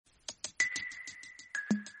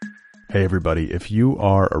Hey everybody, if you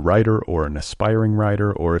are a writer or an aspiring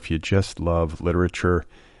writer, or if you just love literature,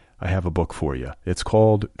 I have a book for you. It's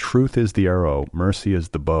called Truth is the Arrow, Mercy is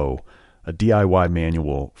the Bow, a DIY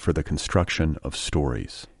manual for the construction of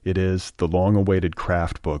stories. It is the long-awaited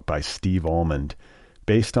craft book by Steve Almond,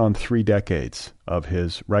 based on 3 decades of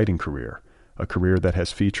his writing career, a career that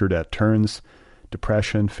has featured at turns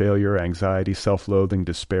depression, failure, anxiety, self-loathing,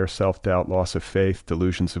 despair, self-doubt, loss of faith,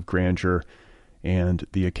 delusions of grandeur, and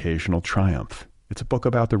the occasional triumph. It's a book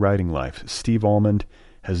about the writing life. Steve Almond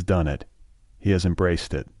has done it. He has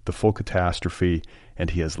embraced it, the full catastrophe, and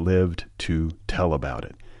he has lived to tell about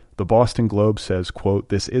it. The Boston Globe says, quote,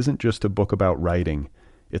 "This isn't just a book about writing,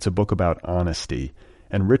 it's a book about honesty."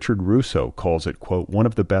 And Richard Russo calls it, quote, "one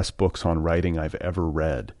of the best books on writing I've ever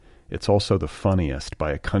read. It's also the funniest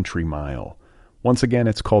by a country mile." Once again,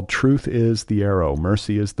 it's called Truth is the Arrow,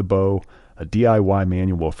 Mercy is the Bow, a DIY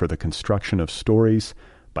manual for the construction of stories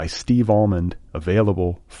by Steve Almond,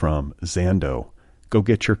 available from Zando. Go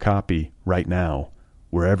get your copy right now,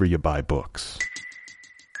 wherever you buy books.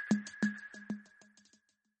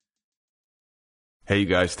 Hey, you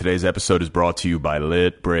guys, today's episode is brought to you by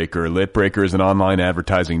Litbreaker. Litbreaker is an online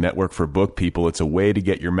advertising network for book people. It's a way to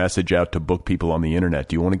get your message out to book people on the internet.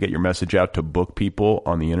 Do you want to get your message out to book people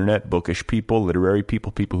on the internet, bookish people, literary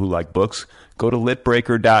people, people who like books? Go to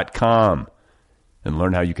litbreaker.com and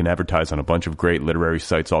learn how you can advertise on a bunch of great literary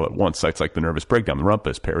sites all at once. Sites like The Nervous Breakdown, The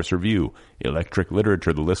Rumpus, Paris Review, Electric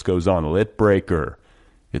Literature, the list goes on. Litbreaker.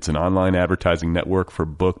 It's an online advertising network for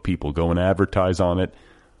book people. Go and advertise on it.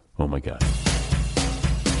 Oh, my God.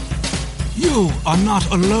 You are not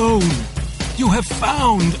alone. You have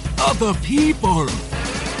found other people.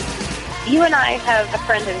 You and I have a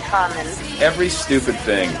friend in common. Every stupid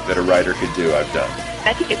thing that a writer could do, I've done.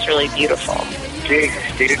 I think it's really beautiful. Big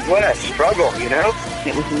stated what? Struggle, you know?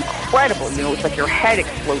 It was incredible. You know, it's like your head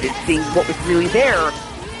exploded seeing what was really there.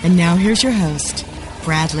 And now here's your host,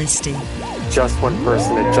 Brad Listy. Just one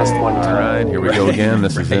person at just one time. All right, here we go again.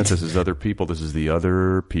 This is it. This is Other People. This is the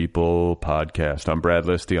Other People podcast. I'm Brad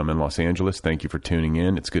Listy. I'm in Los Angeles. Thank you for tuning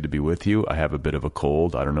in. It's good to be with you. I have a bit of a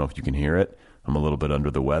cold. I don't know if you can hear it. I'm a little bit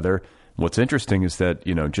under the weather. What's interesting is that,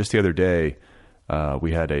 you know, just the other day,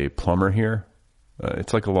 we had a plumber here.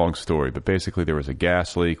 It's like a long story, but basically there was a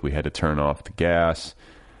gas leak. We had to turn off the gas.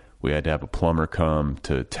 We had to have a plumber come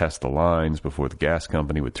to test the lines before the gas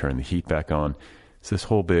company would turn the heat back on. It's this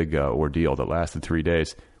whole big ordeal that lasted 3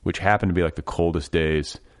 days, which happened to be like the coldest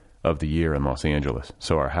days of the year in Los Angeles.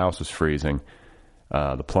 So our house was freezing.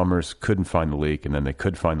 The plumbers couldn't find the leak, and then they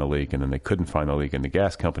could find the leak, and then they couldn't find the leak, and the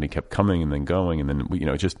gas company kept coming and then going, and then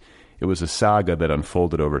it was a saga that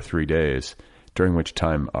unfolded over 3 days, during which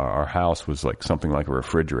time our house was like something like a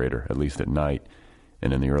refrigerator, at least at night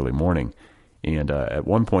and in the early morning. And at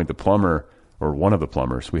one point, the plumber, or one of the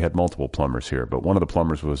plumbers, we had multiple plumbers here, but one of the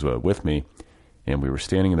plumbers was with me, and we were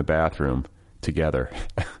standing in the bathroom together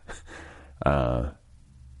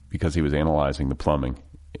because he was analyzing the plumbing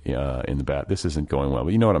in the bath. This isn't going well,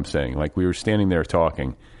 but you know what I'm saying. Like, we were standing there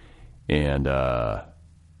talking, and I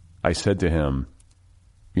said to him,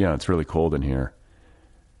 "Yeah, it's really cold in here.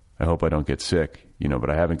 I hope I don't get sick, but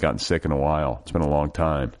I haven't gotten sick in a while. It's been a long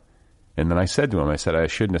time." And then I said to him, I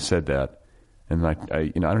shouldn't have said that. And I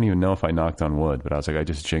don't even know if I knocked on wood, but I was like, I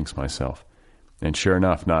just jinxed myself. And sure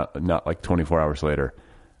enough, not like 24 hours later,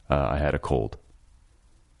 I had a cold,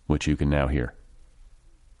 which you can now hear,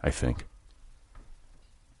 I think.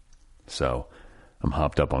 So I'm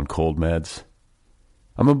hopped up on cold meds.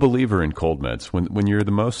 I'm a believer in cold meds. When you're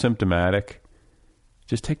the most symptomatic,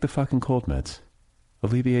 just take the fucking cold meds.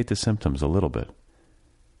 Alleviate the symptoms a little bit.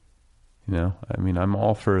 I'm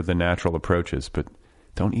all for the natural approaches, but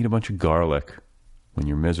don't eat a bunch of garlic when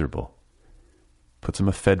you're miserable. Put some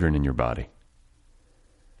ephedrine in your body.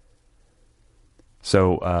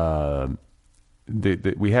 So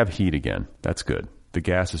we have heat again. That's good. The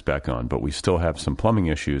gas is back on, but we still have some plumbing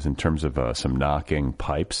issues in terms of some knocking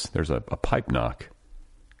pipes. There's a pipe knock,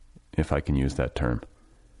 if I can use that term,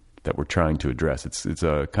 that we're trying to address. It's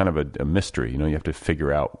a kind of a mystery. You have to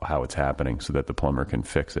figure out how it's happening so that the plumber can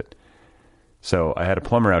fix it. So I had a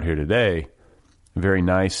plumber out here today, a very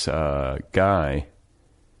nice guy,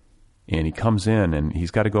 and he comes in and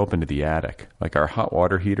he's got to go up into the attic. Like, our hot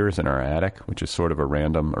water heater is in our attic, which is sort of a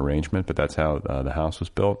random arrangement, but that's how the house was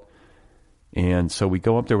built. And so we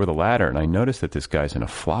go up there with a ladder, and I notice that this guy's in a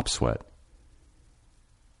flop sweat.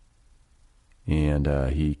 And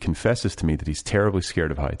he confesses to me that he's terribly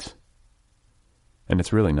scared of heights. And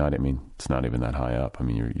it's really not, it's not even that high up.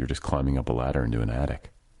 You're just climbing up a ladder into an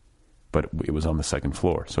attic. But it was on the second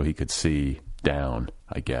floor, so he could see down,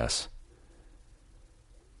 I guess.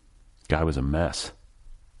 Guy was a mess.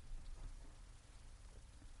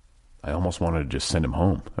 I almost wanted to just send him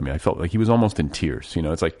home. I mean, I felt like he was almost in tears. You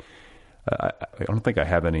know, it's like, I don't think I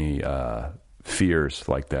have any fears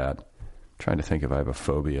like that. I'm trying to think if I have a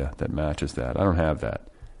phobia that matches that. I don't have that.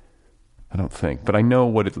 I don't think. But I know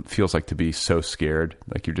what it feels like to be so scared.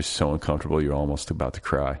 Like you're just so uncomfortable, you're almost about to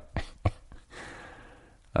cry.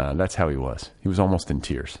 That's how he was. He was almost in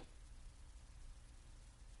tears.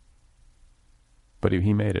 But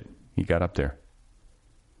he made it. He got up there.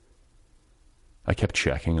 I kept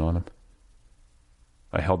checking on him.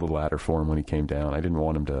 I held the ladder for him when he came down. I didn't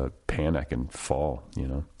want him to panic and fall, you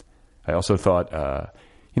know. I also thought,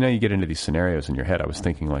 you know, you get into these scenarios in your head. I was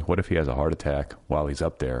thinking, like, what if he has a heart attack while he's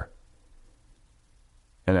up there?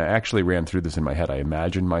 And I actually ran through this in my head. I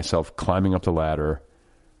imagined myself climbing up the ladder,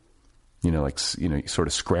 you know, like, you know, sort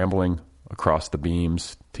of scrambling across the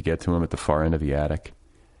beams to get to him at the far end of the attic,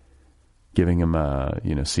 giving him,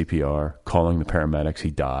 you know, CPR, calling the paramedics.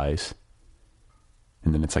 He dies.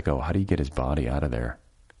 And then it's like, oh, how do you get his body out of there?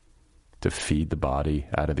 To feed the body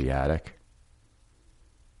out of the attic?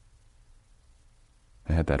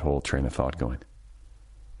 I had that whole train of thought going.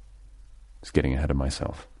 Just getting ahead of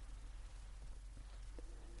myself.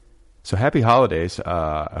 So happy holidays.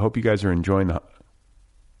 I hope you guys are enjoying the...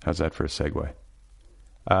 How's that for a segue?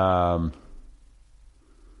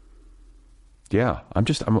 Yeah,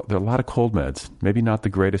 there are a lot of cold meds. Maybe not the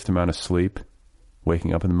greatest amount of sleep.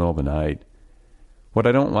 Waking up in the middle of the night. What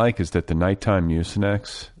I don't like is that the nighttime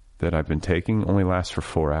Mucinex that I've been taking only lasts for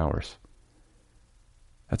 4 hours.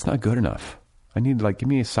 That's not good enough. I need, like, give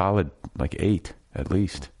me a solid, like, 8 at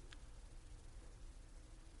least.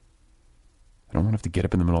 I don't want to have to get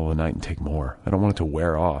up in the middle of the night and take more. I don't want it to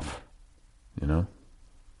wear off, you know?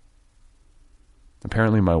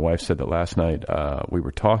 Apparently my wife said that last night we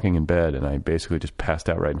were talking in bed and I basically just passed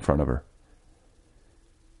out right in front of her,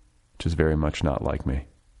 which is very much not like me.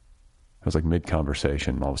 I was like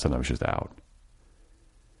mid-conversation, and all of a sudden I was just out,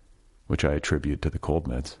 which I attribute to the cold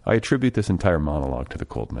meds. I attribute this entire monologue to the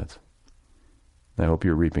cold meds. I hope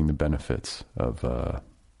you're reaping the benefits of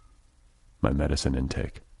my medicine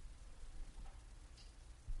intake.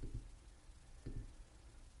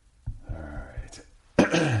 All right.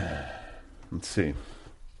 Let's see.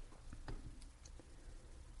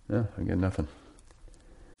 No, I get nothing.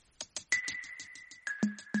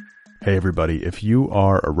 Hey everybody, if you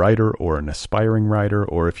are a writer or an aspiring writer,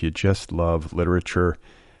 or if you just love literature,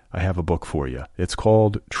 I have a book for you. It's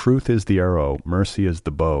called Truth is the Arrow, Mercy is the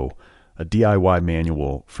Bow, a DIY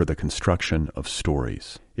manual for the construction of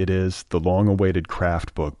stories. It is the long-awaited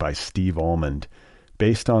craft book by Steve Almond,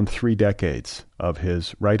 based on 3 decades of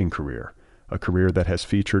his writing career, a career that has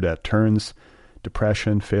featured at turns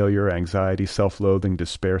depression, failure, anxiety, self-loathing,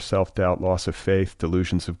 despair, self-doubt, loss of faith,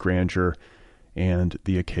 delusions of grandeur, and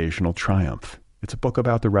the occasional triumph. It's a book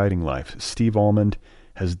about the writing life. Steve Almond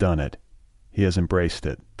has done it. He has embraced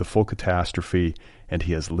it, the full catastrophe, and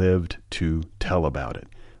he has lived to tell about it.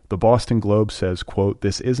 The Boston Globe says, quote,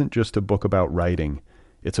 "This isn't just a book about writing,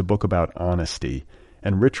 it's a book about honesty."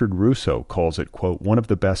 And Richard Russo calls it, quote, "one of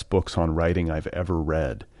the best books on writing I've ever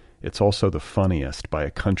read. It's also the funniest by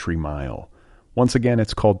a country mile." Once again,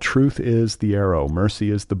 it's called Truth is the Arrow, Mercy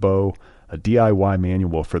is the Bow, a DIY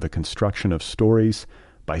manual for the construction of stories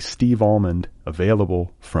by Steve Almond,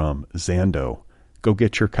 available from Zando. Go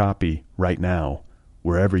get your copy right now,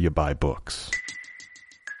 wherever you buy books.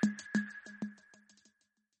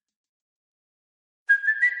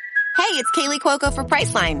 Hey, it's Kaylee Cuoco for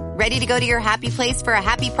Priceline. Ready to go to your happy place for a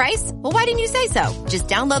happy price? Well, why didn't you say so? Just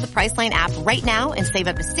download the Priceline app right now and save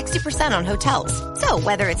up to 60% on hotels. So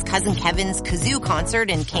whether it's Cousin Kevin's Kazoo Concert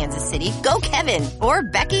in Kansas City, go Kevin, or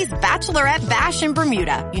Becky's Bachelorette Bash in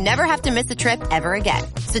Bermuda, you never have to miss a trip ever again.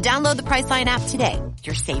 So download the Priceline app today.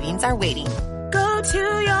 Your savings are waiting. Go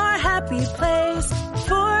to your happy place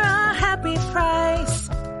for a happy price.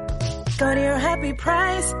 Go to your happy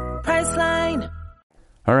price, Priceline.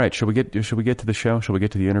 All right, shall we get to the show? Shall we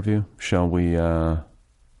get to the interview? Shall we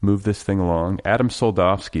move this thing along? Adam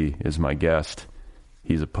Soldovsky is my guest.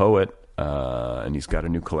 He's a poet, and he's got a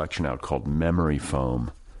new collection out called Memory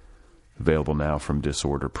Foam, available now from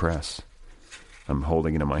Disorder Press. I'm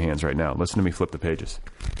holding it in my hands right now. Listen to me flip the pages.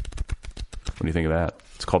 What do you think of that?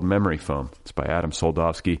 It's called Memory Foam. It's by Adam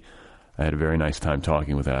Soldovsky. I had a very nice time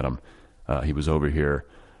talking with Adam. He was over here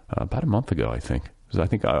about a month ago, I think.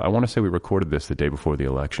 I want to say we recorded this the day before the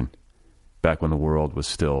election, back when the world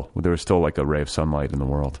was there was still like a ray of sunlight in the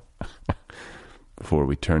world, before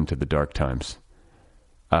we turned to the dark times.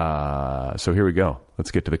 So here we go. Let's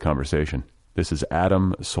get to the conversation. This is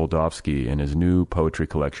Adam Soldovsky, and his new poetry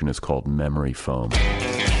collection is called Memory Foam.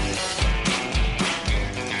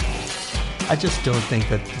 I just don't think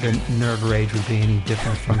that the nerd rage would be any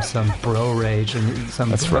different from some bro rage and some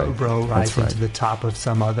bro rising to the top of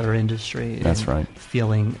some other industry. That's right.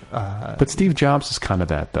 Feeling. But Steve Jobs is kind of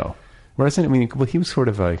that, though. Whereas, I mean, well, he was sort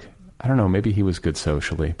of like, I don't know, maybe he was good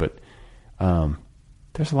socially, but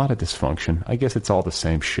there's a lot of dysfunction. I guess it's all the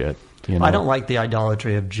same shit. You know? I don't like the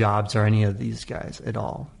idolatry of Jobs or any of these guys at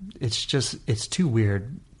all. It's just, it's too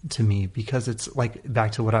weird to me because it's like,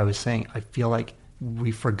 back to what I was saying, I feel like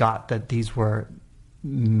we forgot that these were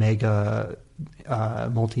mega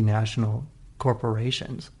multinational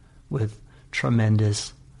corporations with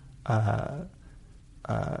tremendous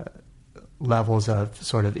levels of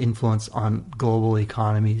sort of influence on global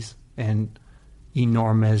economies and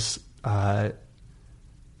enormous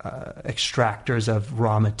extractors of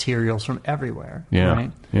raw materials from everywhere. Yeah.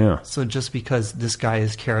 Right? Yeah. So just because this guy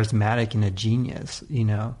is charismatic and a genius, you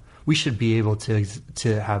know, we should be able to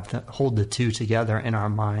have hold the two together in our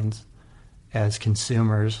minds as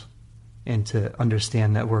consumers, and to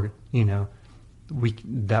understand that we're, you know,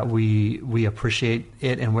 we appreciate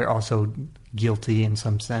it, and we're also guilty in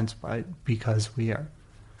some sense because we are.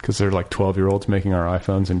 Because they're like 12-year-olds making our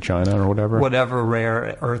iPhones in China or whatever? Whatever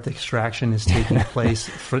rare earth extraction is taking place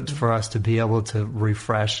for us to be able to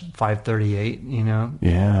refresh 538, you know?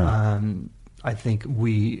 Yeah. I think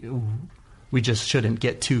we just shouldn't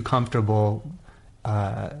get too comfortable,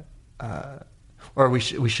 or we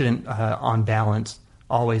shouldn't, on balance,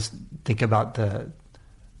 always think about the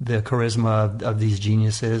charisma of these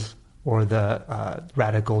geniuses or the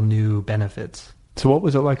radical new benefits. So what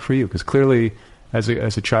was it like for you? Because clearly, as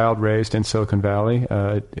a child raised in Silicon Valley,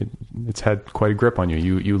 it's had quite a grip on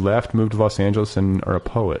you. You left, moved to Los Angeles, and are a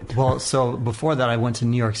poet. Well, so before that, I went to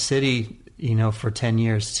New York City, you know, for 10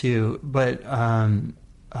 years too. But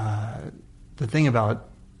the thing about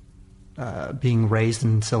being raised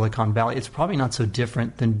in Silicon Valley, it's probably not so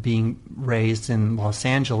different than being raised in Los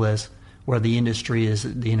Angeles, where the industry is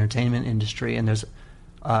the entertainment industry, and there's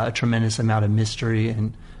a tremendous amount of mystery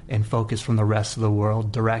and focus from the rest of the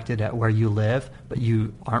world directed at where you live, but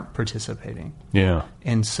you aren't participating. Yeah.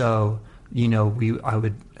 And so, you know, I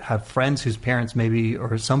would have friends whose parents maybe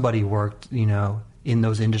or somebody worked, you know, in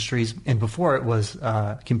those industries. And before it was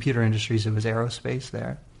computer industries, it was aerospace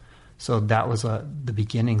there. So that was the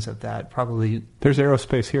beginnings of that. Probably there's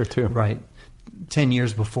aerospace here too. Right. 10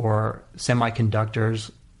 years before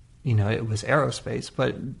semiconductors, you know, it was aerospace,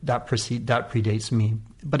 but that predates me.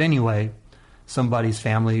 But anyway, somebody's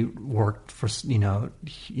family worked for, you know,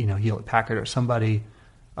 Hewlett-Packard, or somebody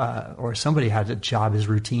had a job as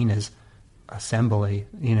routine as assembly,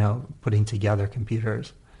 you know, putting together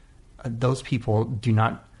computers. Those people do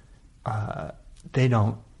not, they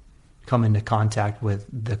don't come into contact with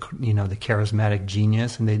the charismatic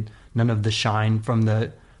genius, and none of the shine from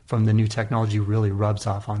the new technology really rubs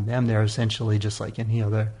off on them. They're essentially just like any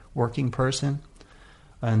other working person.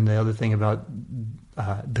 And the other thing about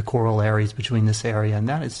the corollaries between this area and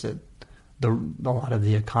that is that a lot of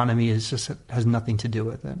the economy has nothing to do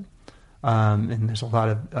with it. And there's a lot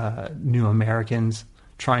of new Americans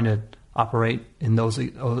trying to operate in those,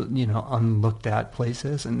 you know, unlooked at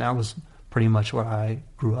places, and that was pretty much what I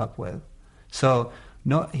grew up with. So,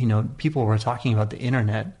 no, you know, people were talking about the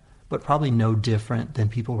internet, but probably no different than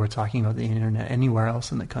people were talking about the internet anywhere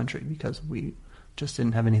else in the country, because we just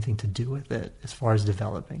didn't have anything to do with it as far as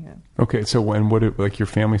developing it. Okay, so like your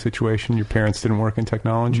family situation, your parents didn't work in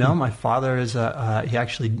technology? No, my father is he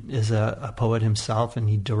actually is a poet himself, and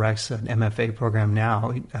he directs an MFA program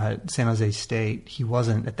now at San Jose State. He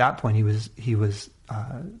wasn't at that point. He was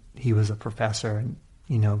a professor, and,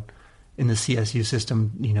 you know, in the CSU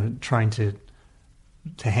system, you know, trying to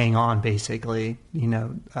hang on, basically, you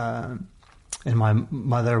know. And my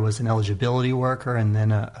mother was an eligibility worker, and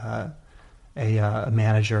then a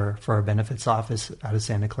manager for a benefits office out of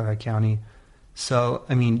Santa Clara County. So,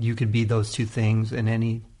 I mean, you could be those two things in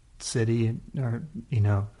any city or, you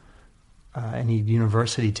know, any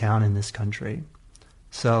university town in this country.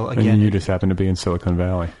 So again, and you just happen to be in Silicon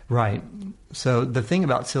Valley. Right. So the thing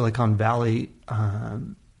about Silicon Valley,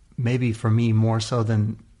 maybe for me more so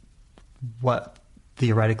than what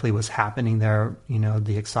theoretically was happening there, you know,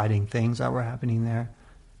 the exciting things that were happening there,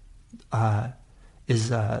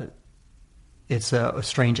 is it's a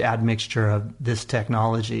strange admixture of this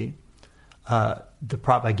technology, the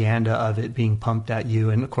propaganda of it being pumped at you,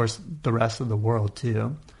 and of course the rest of the world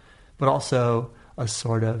too, but also a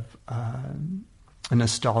sort of a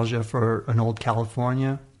nostalgia for an old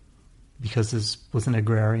California, because this was an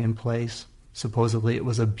agrarian place. Supposedly it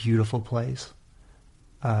was a beautiful place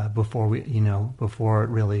before it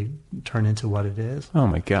really turned into what it is. Oh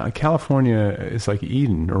my God, California is like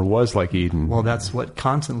Eden, or was like Eden. Well, that's what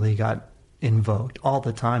constantly got invoked all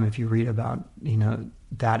the time. If you read about,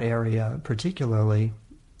 that area particularly,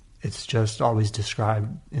 it's just always described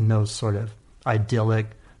in those sort of idyllic,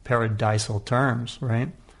 paradisal terms, right?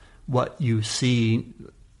 What you see,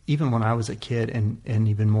 even when I was a kid, and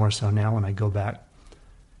even more so now when I go back,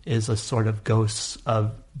 is a sort of ghosts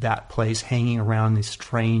of that place hanging around these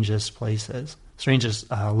strangest places, strangest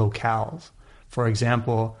locales. For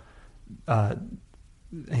example,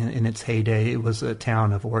 in its heyday, it was a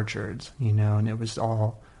town of orchards, and it was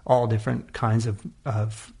all different kinds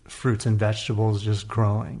of fruits and vegetables just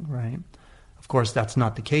growing, right? Of course, that's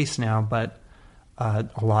not the case now, but a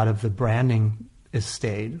lot of the branding is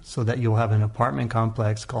stayed, so that you'll have an apartment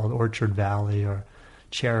complex called Orchard Valley or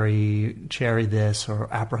Cherry this or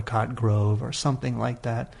Apricot Grove or something like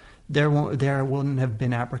that. There wouldn't have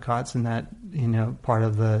been apricots in that part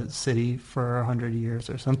of the city for 100 years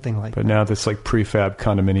or something like that. But now this like prefab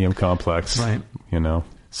condominium complex, right?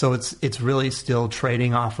 So it's really still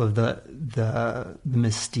trading off of the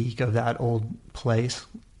mystique of that old place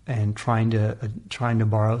and trying to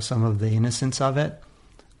borrow some of the innocence of it.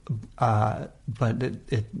 But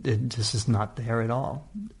it just is not there at all,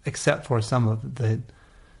 except for some of the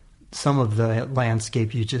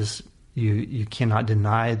landscape. You cannot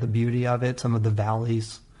deny the beauty of it. Some of the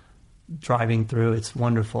valleys driving through, it's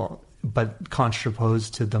wonderful, but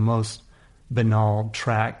contraposed to the most banal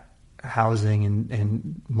tract housing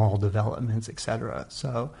and mall developments, etc.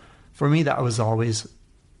 So for me, that was always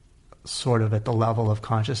sort of at the level of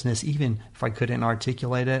consciousness, even if I couldn't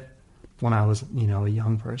articulate it when I was, a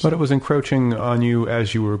young person. But it was encroaching on you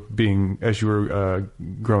as you were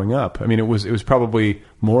growing up. I mean, it was probably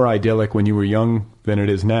more idyllic when you were young than it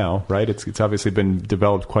is now, right? It's obviously been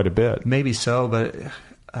developed quite a bit. Maybe so, but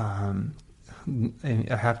I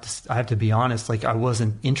have to be honest. Like, I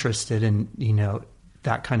wasn't interested in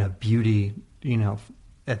that kind of beauty.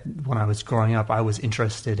 When I was growing up, I was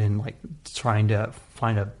interested in like trying to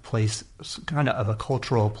find a place, kind of a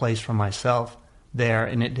cultural place for myself there,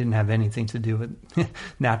 and it didn't have anything to do with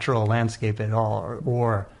natural landscape at all,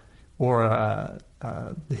 or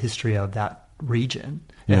the history of that region.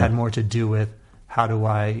 It had more to do with how do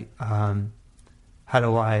I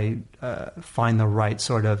find the right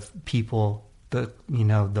sort of people, the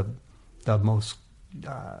most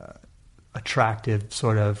attractive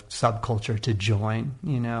sort of subculture to join,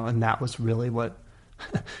 and that was really what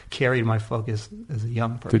carried my focus as a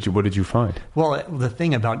young person. What did you find? Well, the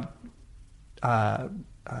thing about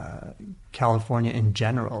California in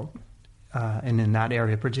general, and in that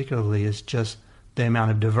area particularly, is just the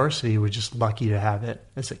amount of diversity. We're just lucky to have it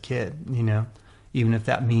as a kid, even if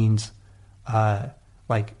that means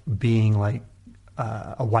like being like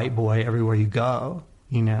a white boy everywhere you go,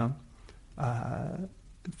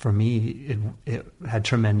 for me, it had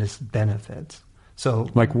tremendous benefits. So,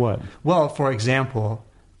 like what? Well, for example,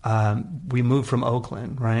 we moved from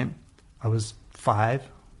Oakland, right? I was 5.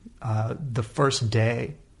 The first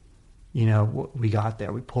day, we got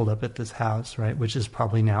there, we pulled up at this house, right, which is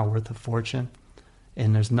probably now worth a fortune,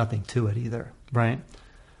 and there's nothing to it either, right?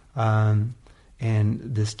 And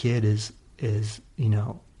this kid is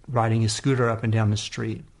riding his scooter up and down the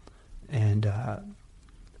street, and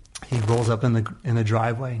he rolls up in the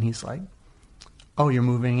driveway, and he's like, "Oh, you're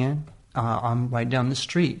moving in? I'm right down the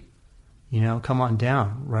street. Come on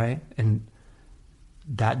down," right? And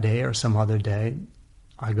that day or some other day,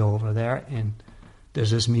 I go over there, and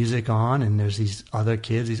there's this music on, and there's these other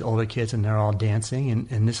kids, these older kids, and they're all dancing,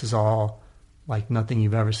 and this is all like nothing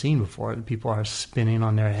you've ever seen before. People are spinning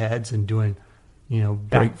on their heads and doing,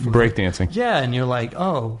 break dancing. Yeah, and you're like,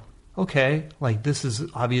 oh, okay, like this is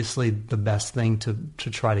obviously the best thing to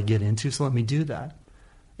try to get into, so let me do that.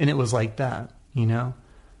 And it was like that,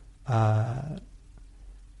 How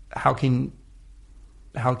can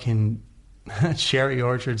cherry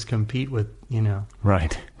orchards compete with,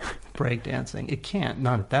 right, breakdancing? It can't,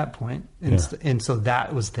 not at that point. And so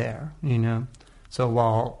that was there, So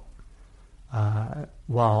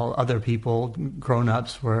while other people,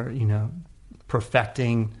 grown-ups, were,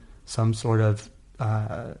 perfecting some sort of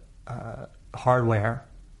hardware,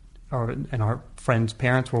 and our friends'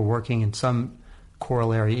 parents were working in some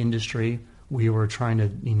corollary industry, we were trying to,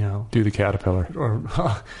 do the Caterpillar, or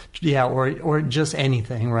just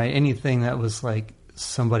anything, right? Anything that was like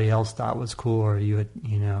somebody else thought was cool, or you had,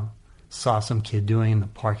 saw some kid doing in the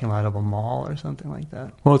parking lot of a mall or something like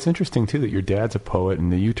that. Well, it's interesting too that your dad's a poet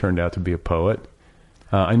and that you turned out to be a poet.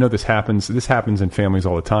 I know this happens in families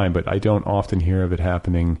all the time, but I don't often hear of it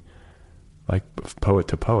happening like poet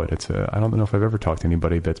to poet. I don't know if I've ever talked to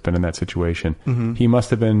anybody that's been in that situation. Mm-hmm. He must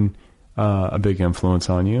have been a big influence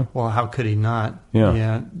on you. Well, how could he not?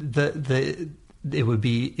 Yeah. it would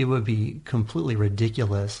be completely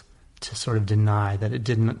ridiculous to sort of deny that it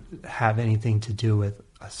didn't have anything to do with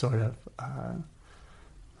a sort of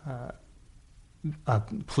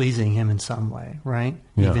pleasing him in some way, right?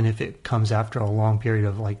 Yeah. Even if it comes after a long period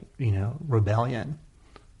of rebellion.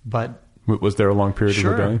 But was there a long period of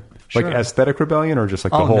rebellion? Sure. Like aesthetic rebellion or just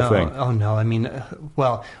like the whole thing? Oh, no. I mean,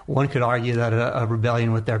 well, one could argue that a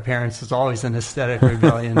rebellion with their parents is always an aesthetic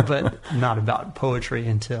rebellion, but not about poetry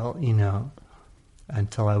until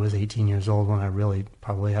I was 18 years old, when I really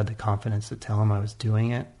probably had the confidence to tell him I was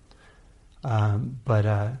doing it.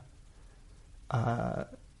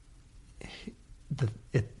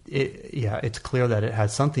 It's clear that it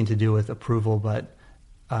has something to do with approval, but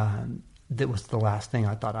that was the last thing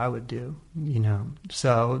I thought I would do,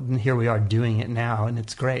 So here we are doing it now, and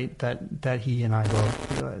it's great that he and I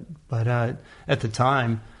both do it. But at the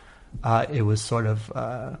time, it was sort of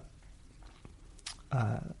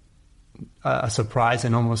a surprise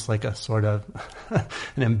and almost like a sort of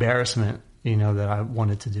an embarrassment, that I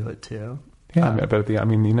wanted to do it too. Yeah, but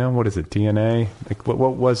what is it? DNA? Like,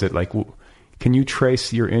 what was it? Like, can you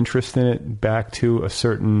trace your interest in it back to a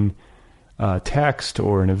certain text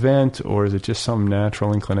or an event, or is it just some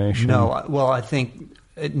natural inclination? No, well, I think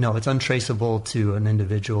it's untraceable to an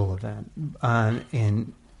individual event,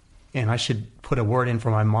 and I should put a word in for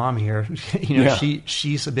my mom here.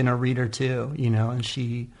 She's been a reader too, and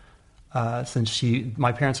she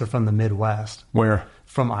my parents are from the Midwest. Where?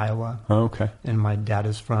 From Iowa. Oh, okay. And my dad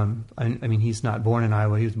is from, he's not born in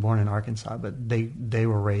Iowa, he was born in Arkansas, but they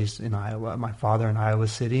were raised in Iowa. My father in Iowa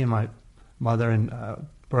City and my mother in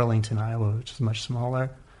Burlington, Iowa, which is much smaller.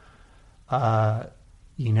 My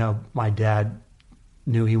dad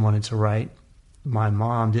knew he wanted to write. My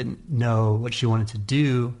mom didn't know what she wanted to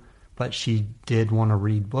do, but she did want to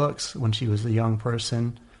read books when she was a young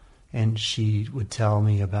person, and she would tell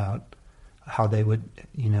me about how they would,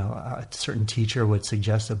 a certain teacher would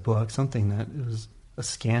suggest a book, something that was a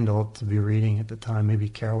scandal to be reading at the time, maybe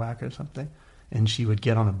Kerouac or something, and she would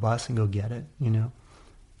get on a bus and go get it,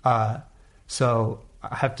 So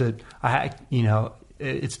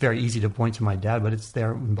it's very easy to point to my dad, but it's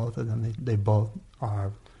there in both of them. They both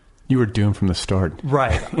are. You were doomed from the start.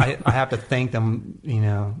 Right. I have to thank them,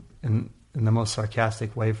 in the most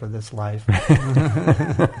sarcastic way for this life.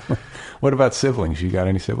 What about siblings? You got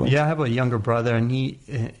any siblings? Yeah, I have a younger brother, and he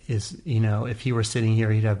is, if he were sitting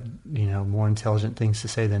here, he'd have, more intelligent things to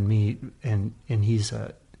say than me, and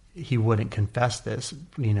he wouldn't confess this,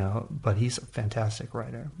 but he's a fantastic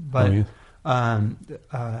writer. But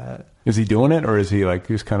is he doing it, or is he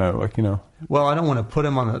he's kind of Well, I don't want to put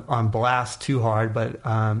him on blast too hard, but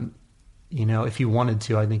if he wanted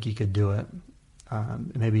to, I think he could do it.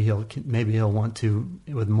 Maybe he'll want to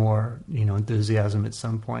with more enthusiasm at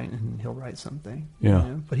some point, and he'll write something. Yeah.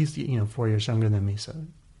 But he's 4 years younger than me, so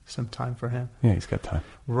some time for him. Yeah, he's got time.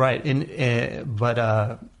 Right,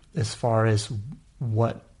 but as far as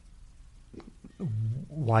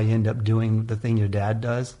why you end up doing the thing your dad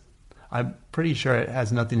does, I'm pretty sure it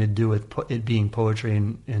has nothing to do with it being poetry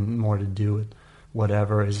and more to do with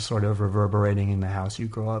whatever is sort of reverberating in the house you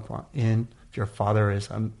grow up in. If your father is,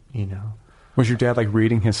 Was your dad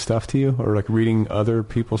reading his stuff to you, or reading other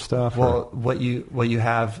people's stuff? Well, what you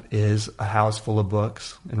have is a house full of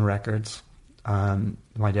books and records.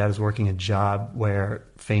 My dad is working a job where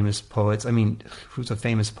famous poets. Who's a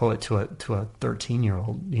famous poet to a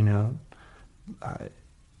 13-year-old?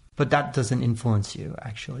 But that doesn't influence you.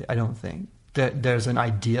 Actually, I don't think that there's an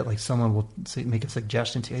idea someone will make a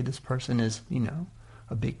suggestion to you. Hey, this person is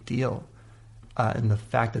a big deal. And the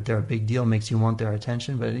fact that they're a big deal makes you want their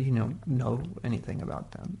attention, but you don't know anything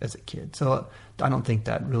about them as a kid. So I don't think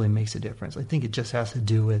that really makes a difference. I think it just has to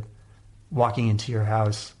do with walking into your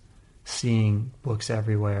house, seeing books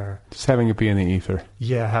everywhere. Just having it be in the ether.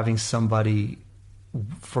 Yeah, having somebody,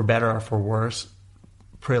 for better or for worse,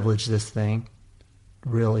 privilege this thing,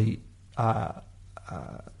 really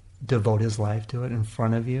devote his life to it in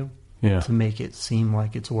front of you, to make it seem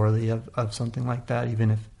like it's worthy of something like that, even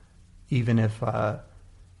if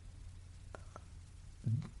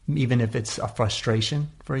it's a frustration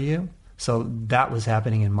for you. So that was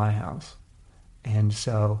happening in my house. And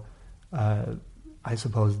so I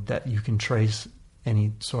suppose that you can trace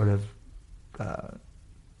any sort of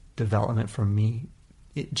development from me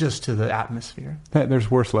just to the atmosphere.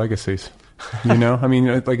 There's worse legacies,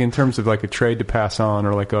 in terms of a trade to pass on,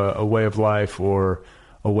 or a way of life, or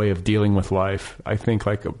a way of dealing with life. I think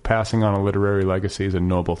passing on a literary legacy is a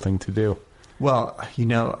noble thing to do. Well,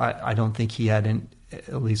 I don't think he had,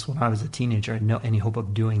 at least when I was a teenager, any hope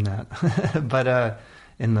of doing that. But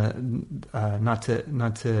not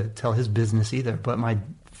to tell his business either. But my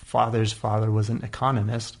father's father was an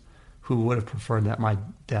economist who would have preferred that my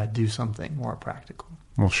dad do something more practical.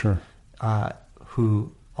 Well, sure.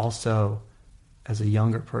 Who also, as a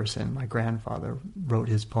younger person, my grandfather wrote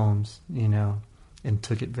his poems, and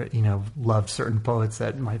took it, loved certain poets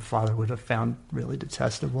that my father would have found really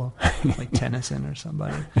detestable, like Tennyson or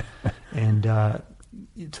somebody. And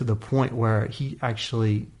to the point where he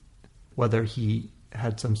actually, whether he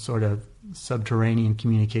had some sort of subterranean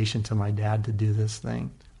communication to my dad to do this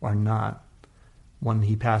thing or not, when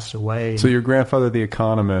he passed away. So your grandfather, the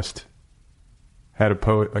economist, had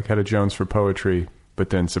a Jones for poetry, but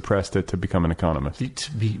then suppressed it to become an economist.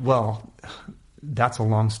 Well, that's a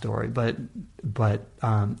long story, but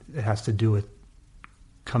it has to do with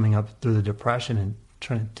coming up through the Depression and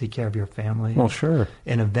trying to take care of your family. Well, sure.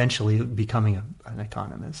 And eventually becoming an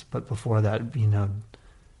economist. But before that,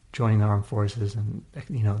 joining the armed forces and,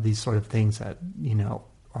 these sort of things that,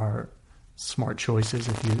 are smart choices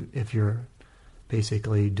if you're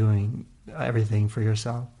basically doing everything for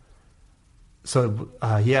yourself. So,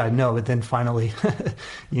 but then finally,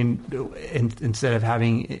 instead of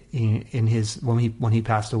having in his, when he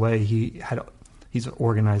passed away, he's an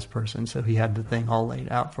organized person. So he had the thing all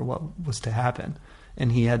laid out for what was to happen.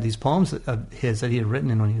 And he had these poems of his that he had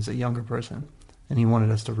written when he was a younger person. And he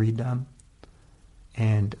wanted us to read them.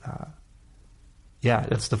 And,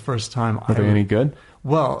 that's the first time. Were they any good?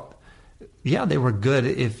 Well, yeah, they were good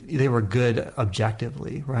if they were good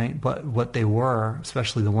objectively, right? But what they were,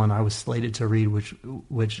 especially the one I was slated to read, which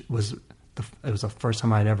was it was the first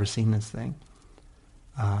time I'd ever seen this thing.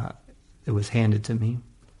 It was handed to me,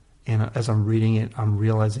 and as I'm reading it, I'm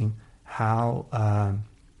realizing how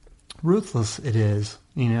ruthless it is,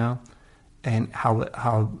 and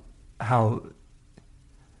how.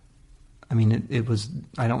 I mean, it was.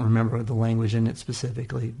 I don't remember the language in it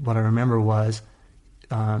specifically. What I remember was.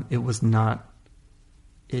 It was not.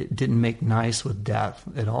 It didn't make nice with death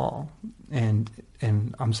at all, and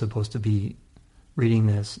I'm supposed to be reading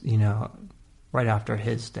this, right after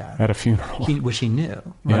his death at a funeral, which he knew,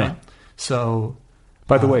 right? Yeah. So,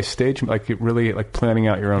 by the way, planning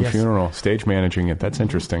out your own funeral, stage managing it. That's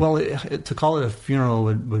interesting. Well, to call it a funeral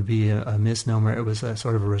would be a misnomer. It was a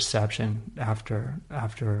sort of a reception after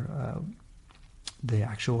the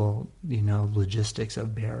actual, logistics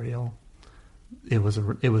of burial. It was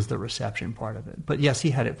the reception part of it. But yes, he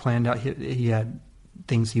had it planned out. He had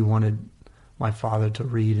things he wanted my father to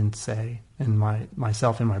read and say, and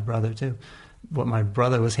myself and my brother too. What my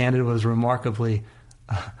brother was handed was remarkably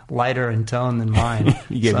lighter in tone than mine.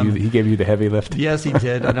 He gave you the heavy lift. Yes, he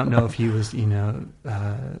did. I don't know if he was, who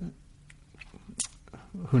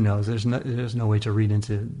knows? There's no way to read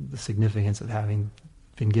into the significance of having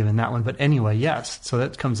been given that one. But anyway, yes. So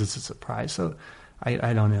that comes as a surprise. So.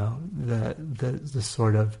 I don't know, the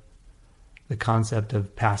sort of the concept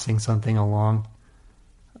of passing something along.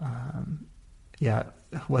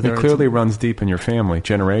 Whether it clearly runs deep in your family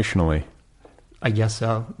generationally. I guess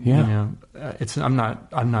so. Yeah. I'm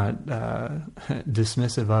not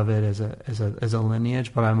dismissive of it as a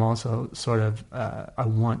lineage, but I'm also sort of I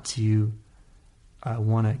want to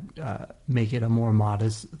make it a more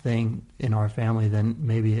modest thing in our family than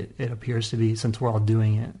maybe it appears to be, since we're all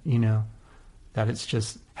doing it. That it's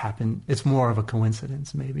just happened. It's more of a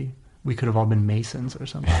coincidence, maybe. We could have all been Masons or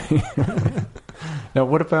something. Now,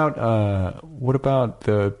 what about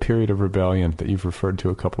the period of rebellion that you've referred to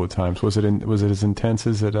a couple of times? Was it as intense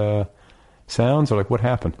as it sounds, or what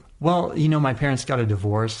happened? Well, my parents got a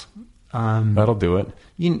divorce. That'll do it.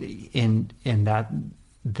 And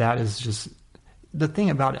that is just the thing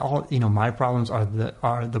about all. My problems are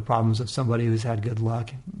the problems of somebody who's had good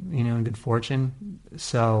luck, and good fortune.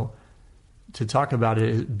 So. To talk about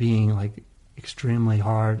it being extremely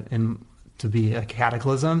hard and to be a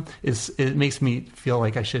cataclysm it makes me feel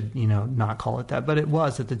like I should not call it that, but it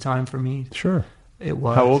was at the time for me. Sure, it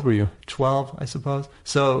was. How old were you? 12, I suppose.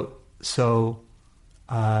 So no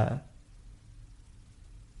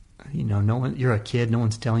one. You're a kid. No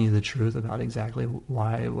one's telling you the truth about exactly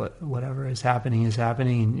why whatever is happening,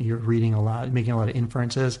 and you're reading a lot, making a lot of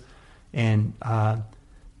inferences, and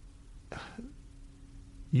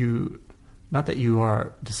you. Not that you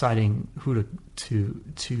are deciding who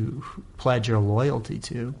to pledge your loyalty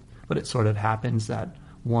to, but it sort of happens that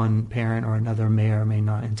one parent or another may or may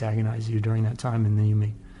not antagonize you during that time, and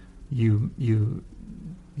then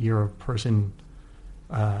you're a person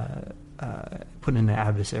put in an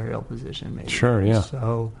adversarial position, maybe. Sure, yeah.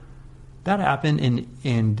 So that happened,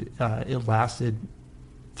 and it lasted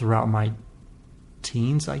throughout my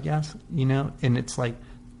teens, I guess. And it's like.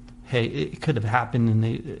 Hey, it could have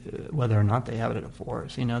happened, whether or not they have it at a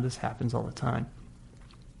divorce. This happens all the time.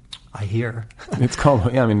 I hear. It's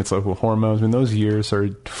called, yeah, I mean, it's like hormones. I mean, those years are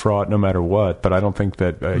fraught no matter what, but I don't think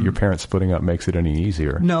that your parents splitting up makes it any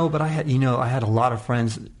easier. No, but I had a lot of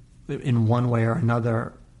friends in one way or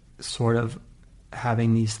another sort of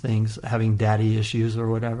having these things, having daddy issues or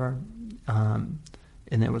whatever. And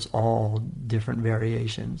it was all different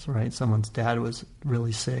variations, right? Someone's dad was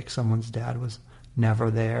really sick. Someone's dad was never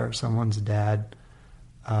there. Someone's dad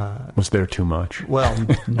was there too much. Well,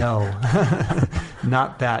 no,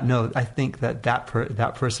 not that. No, I think that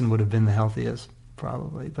person would have been the healthiest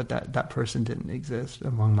probably, but that person didn't exist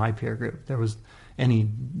among my peer group. There was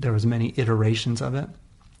many iterations of it,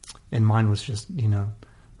 and mine was just,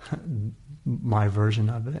 my version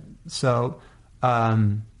of it. So,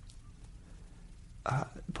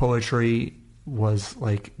 poetry was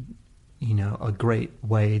like, a great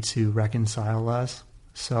way to reconcile us.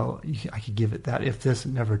 So I could give it that. If this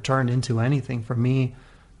never turned into anything for me,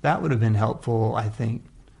 that would have been helpful, I think,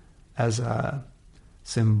 as a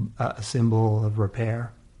symbol of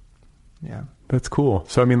repair. Yeah. That's cool.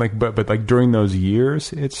 So, I mean, like, but like during those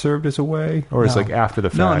years, it served as a way? Or it's like after the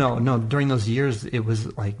fact? No. During those years, it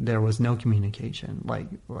was like there was no communication. Like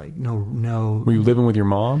no. Were you living with your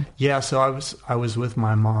mom? Yeah, so I was with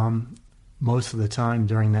my mom most of the time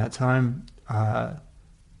during that time.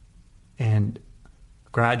 And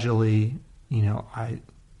gradually, I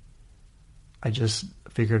just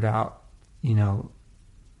figured out,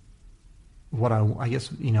 what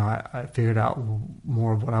I figured out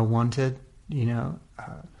more of what I wanted,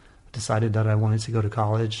 decided that I wanted to go to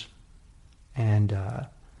college. And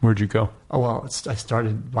where'd you go? Oh, well, I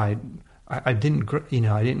started by, I didn't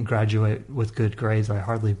graduate with good grades. I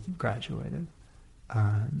hardly graduated.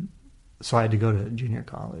 So I had to go to junior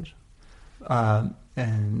college.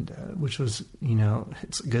 And which was,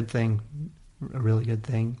 it's a good thing, a really good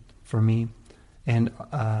thing for me. And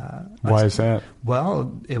why is that?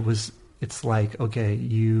 Well, it's like, okay,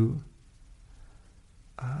 you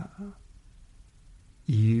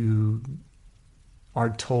are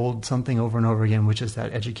told something over and over again, which is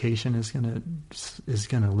that education is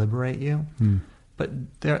gonna liberate you.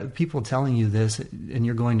 But there are people telling you this, and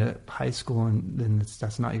you're going to high school, and then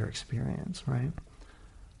that's not your experience, right?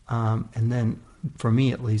 And then, for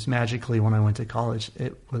me at least, magically, when I went to college,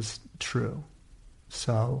 it was true.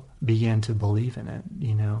 So began to believe in it,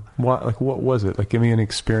 What was it? Like, give me an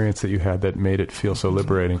experience that you had that made it feel so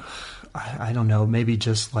liberating. I don't know. Maybe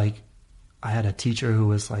just like I had a teacher who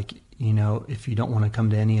was like, if you don't want to come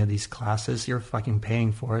to any of these classes, you're fucking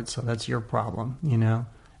paying for it. So that's your problem,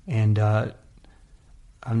 and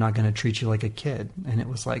I'm not going to treat you like a kid. And it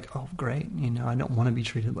was like, oh, great. I don't want to be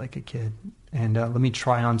treated like a kid. And let me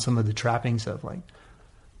try on some of the trappings of like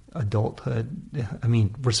adulthood. I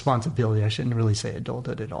mean, responsibility. I shouldn't really say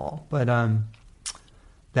adulthood at all. But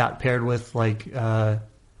that paired with like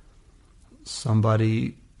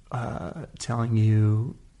somebody telling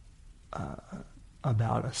you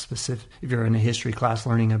about a specific, if you're in a history class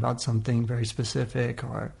learning about something very specific,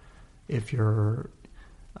 or if you're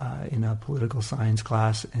in a political science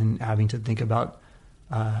class and having to think about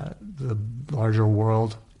the larger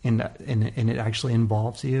world, and it actually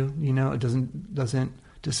involves you. It doesn't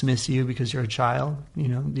dismiss you because you're a child. You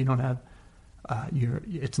don't have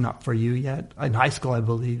it's not for you yet. In high school, I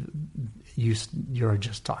believe you're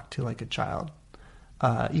just talked to like a child,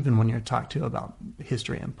 even when you're talked to about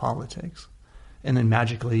history and politics. And then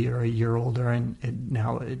magically you're a year older, and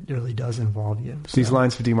now it really does involve you. So. These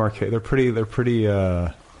lines of demarcation, they're pretty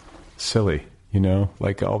silly,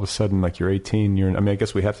 like all of a sudden, like you're 18, I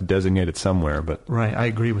guess we have to designate it somewhere, but. Right. I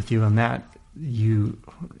agree with you on that.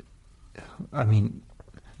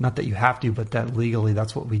 Not that you have to, but that legally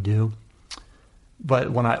that's what we do. But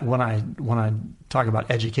when I talk about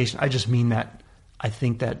education, I just mean that I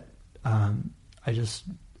think that,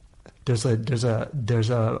 there's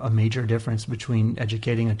a major difference between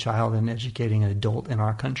educating a child and educating an adult in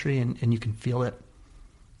our country, and you can feel it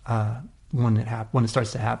when it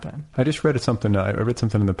starts to happen. I just read something. I read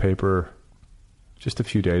something in the paper just a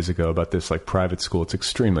few days ago about this like private school. It's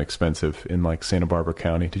extremely expensive in like Santa Barbara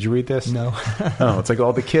County. Did you read this? No. Oh, it's like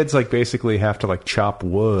all the kids like basically have to like chop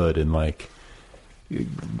wood and like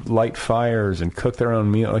light fires and cook their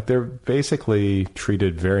own meal. Like they're basically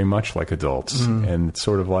treated very much like adults, and it's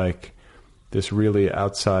sort of like this really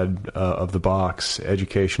outside of the box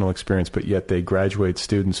educational experience, but yet they graduate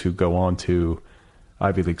students who go on to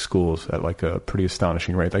Ivy League schools at like a pretty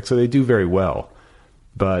astonishing rate. Like, so they do very well,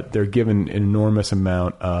 but they're given an enormous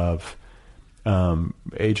amount of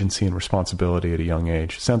agency and responsibility at a young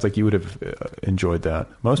age. Sounds like you would have enjoyed that.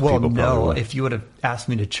 Most people probably no. would. If you would have asked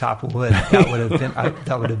me to chop wood, that would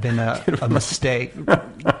have been a mistake.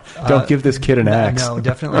 Don't give this kid an axe. No,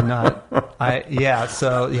 definitely not.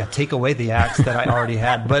 Take away the axe that I already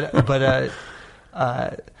had. But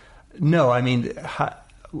no, I mean,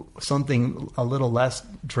 something a little less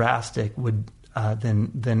drastic would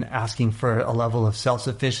than asking for a level of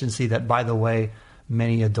self-sufficiency that, by the way,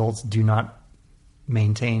 many adults do not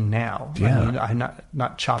maintain now. Yeah. I mean, I'm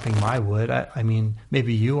not chopping my wood. I mean,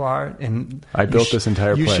 maybe you are, and I built this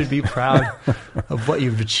entire place. You should be proud of what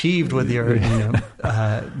you've achieved with your,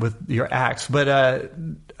 with your axe. But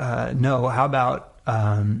no, how about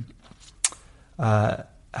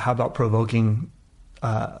provoking?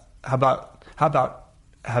 How about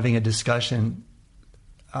having a discussion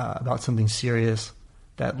about something serious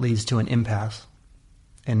that leads to an impasse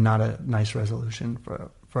and not a nice resolution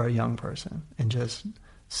for a young person, and just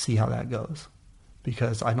see how that goes?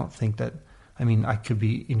 Because I don't think that, I mean, I could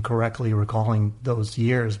be incorrectly recalling those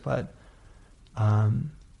years, but that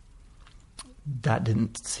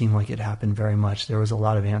didn't seem like it happened very much. There was a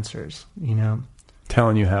lot of answers,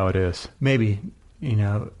 telling you how it is. Maybe,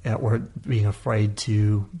 or being afraid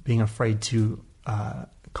to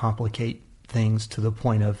complicate things to the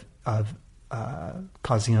point of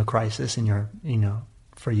causing a crisis in your,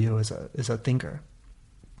 for you as a thinker.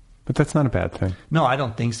 But that's not a bad thing. No, I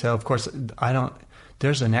don't think so. Of course,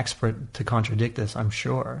 there's an expert to contradict this, I'm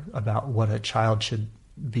sure, about what a child should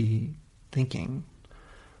be thinking.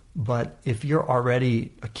 But if you're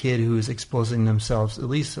already a kid who is exposing themselves, at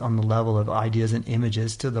least on the level of ideas and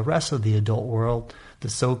images, to the rest of the adult world, the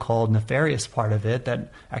so-called nefarious part of it,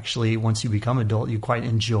 that actually once you become adult you quite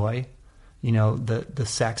enjoy, the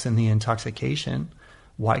sex and the intoxication,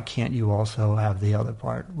 why can't you also have the other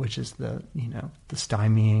part, which is the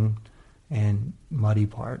stymieing and muddy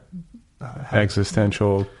part?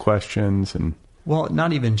 Existential questions and... Well,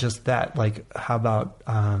 not even just that. Like, how about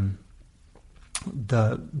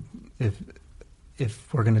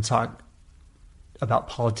if we're going to talk about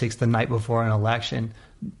politics the night before an election...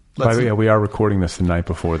 By the way, we are recording this the night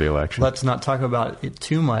before the election. Let's not talk about it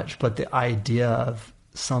too much, but the idea of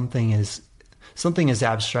something as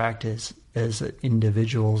abstract as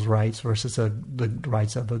individuals' rights versus the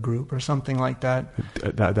rights of a group or something like that.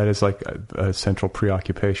 That is like a central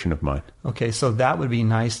preoccupation of mine. Okay, so that would be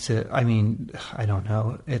nice to, I mean, I don't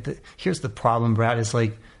know. Here's the problem, Brad, is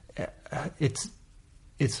like, it's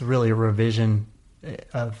really a revisionist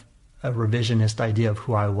idea of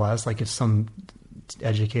who I was. Like if some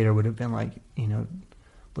educator would have been like,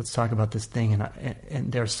 let's talk about this thing, and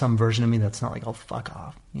there's some version of me that's not like, oh, fuck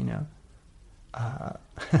off,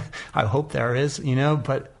 I hope there is,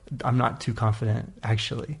 but I'm not too confident,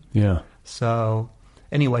 actually. Yeah. So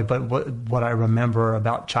anyway, but what I remember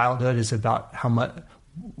about childhood is about how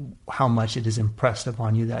much it is impressed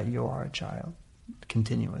upon you that you are a child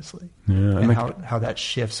continuously. Yeah. And how that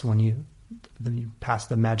shifts when you pass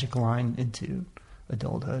the magic line into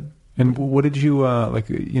adulthood. And what did you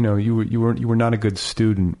you were not a good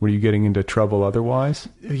student. Were you getting into trouble otherwise?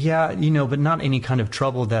 Yeah, but not any kind of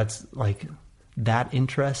trouble that's like that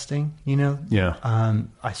interesting, Yeah.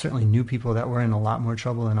 I certainly knew people that were in a lot more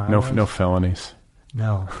trouble than I was. No felonies.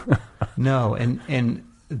 No, no, and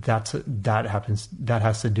that happens. That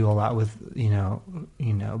has to do a lot with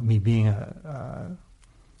me being a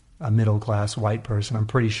middle class white person. I'm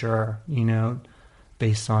pretty sure,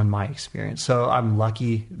 based on my experience. So I'm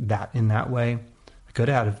lucky that in that way, I could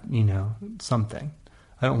have had something.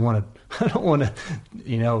 I don't want to,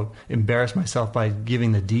 embarrass myself by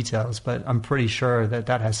giving the details, but I'm pretty sure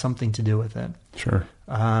that has something to do with it. Sure.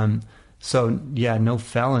 So yeah, no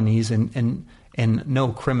felonies and no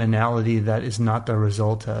criminality that is not the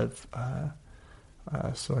result of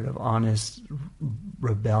sort of honest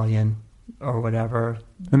rebellion or whatever.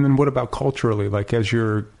 And then what about culturally? Like as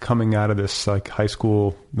you're coming out of this like high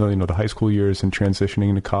school, the high school years and transitioning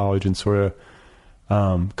into college and sort of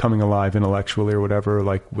coming alive intellectually or whatever,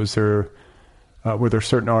 like were there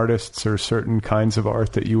certain artists or certain kinds of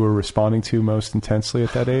art that you were responding to most intensely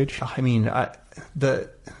at that age? I mean, I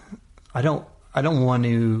don't want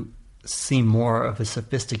to seem more of a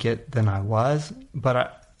sophisticate than I was,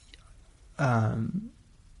 but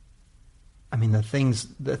I mean, the things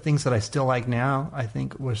that I still like now, I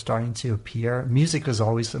think were starting to appear. Music was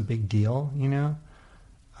always a big deal,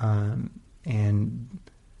 and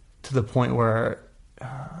to the point where,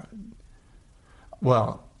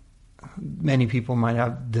 many people might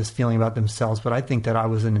have this feeling about themselves, but I think that I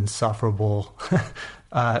was an insufferable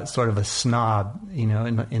sort of a snob, you know,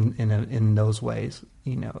 in those ways,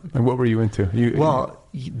 you know. And what were you into? Well,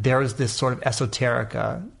 there was this sort of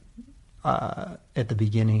esoterica at the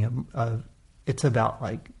beginning of it's about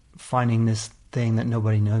like finding this thing that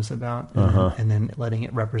nobody knows about, and then letting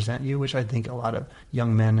it represent you, which I think a lot of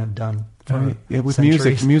young men have done. With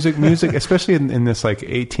centuries. music, especially in this like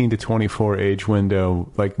 18 to 24 age window,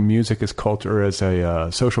 like music as culture, as a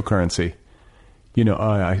social currency. You know,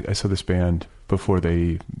 I saw this band before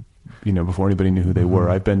they, you know, before anybody knew who they were.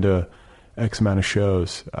 I've been to X amount of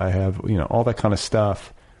shows. I have, you know, all that kind of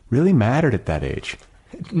stuff really mattered at that age.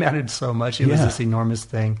 It mattered so much. It was this enormous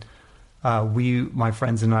thing. My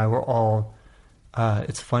friends and I were all,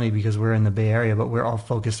 it's funny because we're in the Bay Area, but we're all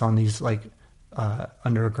focused on these like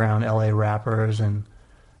underground LA rappers. And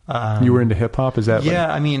you were into hip hop? Is that?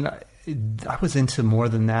 Yeah, I mean, I was into more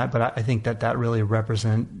than that, but I think that really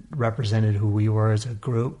represented who we were as a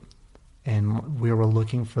group. And we were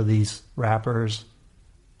looking for these rappers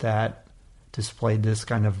that displayed this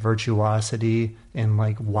kind of virtuosity and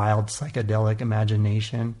like wild psychedelic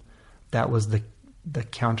imagination. That was the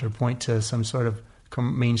counterpoint to some sort of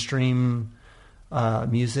mainstream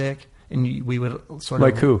music. And we would sort of...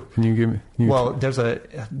 Like who? Can you give me... Well, there's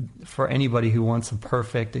for anybody who wants a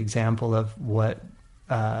perfect example of what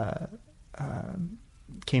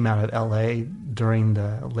came out of LA during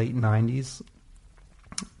the late 90s,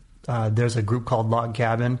 there's a group called Log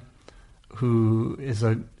Cabin, who is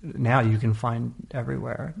now you can find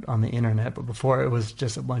everywhere on the internet, but before it was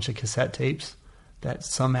just a bunch of cassette tapes that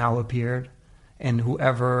somehow appeared, and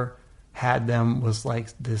whoever had them was like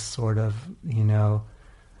this sort of, you know,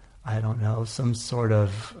 I don't know, some sort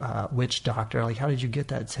of witch doctor. Like, how did you get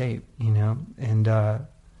that tape, you know? And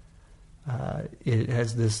it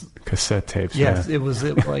has this cassette tapes. Yes, yeah. it was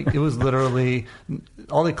literally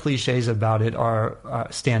all the cliches about it are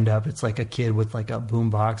stand up. It's like a kid with like a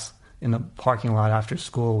boombox in the parking lot after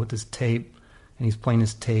school with this tape, and he's playing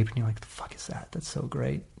this tape, and you're like, the fuck is that? That's so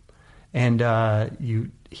great. And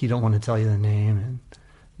he don't want to tell you the name, and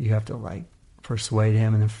you have to like persuade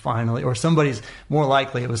him, and then finally, or somebody's, more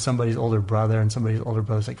likely it was somebody's older brother, and somebody's older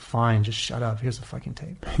brother's like, fine, just shut up, here's the fucking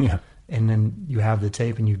tape. Yeah. And then you have the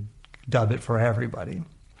tape and you dub it for everybody.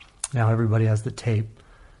 Now everybody has the tape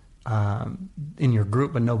in your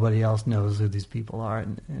group, but nobody else knows who these people are,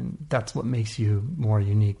 and that's what makes you more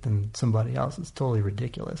unique than somebody else. It's totally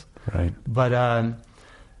ridiculous. Right. But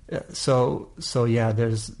so yeah,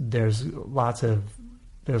 there's lots of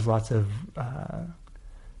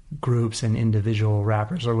groups and individual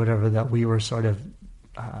rappers or whatever that we were sort of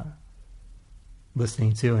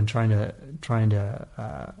listening to and trying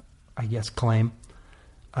to I guess claim.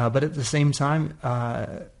 But at the same time,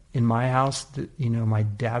 in my house, you know, my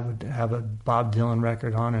dad would have a Bob Dylan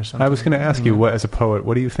record on or something. I was going to ask you, what, as a poet,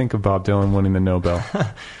 what do you think of Bob Dylan winning the Nobel?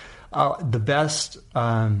 The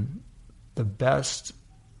best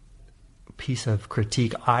piece of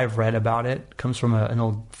critique I've read about it comes from an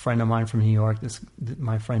old friend of mine from New York.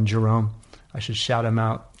 My friend Jerome. I should shout him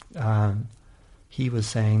out. He was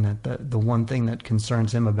saying that the one thing that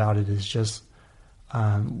concerns him about it is just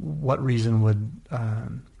what reason would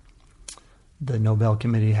the Nobel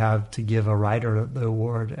Committee have to give a writer the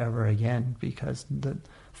award ever again? Because the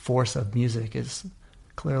force of music is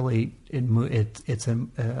clearly it's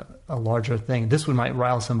a larger thing. This one might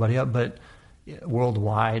rile somebody up, but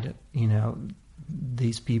worldwide, you know,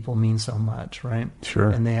 these people mean so much, right? Sure.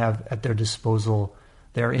 And they have at their disposal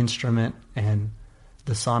their instrument and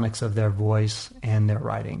the sonics of their voice and their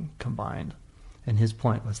writing combined. And his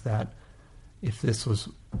point was that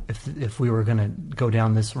if we were going to go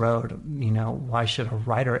down this road, you know, why should a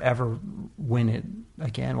writer ever win it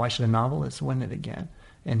again? Why should a novelist win it again?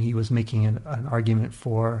 And he was making an argument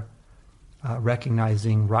for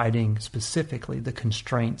recognizing writing, specifically the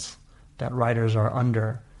constraints that writers are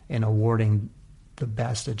under, and awarding the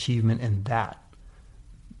best achievement in that.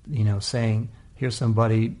 You know, saying, here's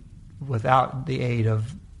somebody without the aid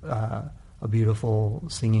of a beautiful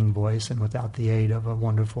singing voice and without the aid of a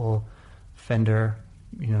wonderful Fender,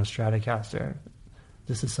 you know, Stratocaster.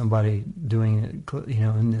 This is somebody doing it, you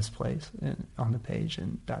know, in this place and on the page,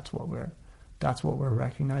 and that's what we're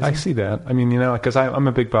recognizing. I see that. I mean, you know, because I'm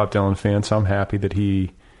a big Bob Dylan fan, so I'm happy that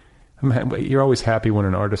you're always happy when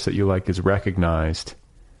an artist that you like is recognized,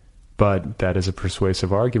 but that is a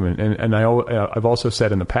persuasive argument. And I've also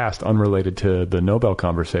said in the past, unrelated to the Nobel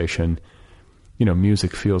conversation, you know,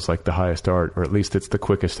 music feels like the highest art, or at least it's the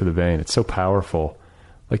quickest to the vein. It's so powerful.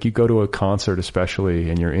 Like, you go to a concert especially,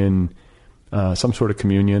 and you're in some sort of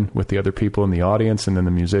communion with the other people in the audience and then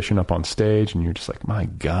the musician up on stage, and you're just like, my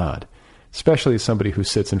God. especially as somebody who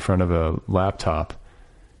sits in front of a laptop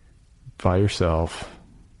by yourself,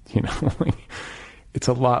 you know, it's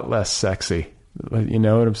a lot less sexy. You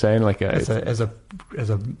know what I'm saying? Like as a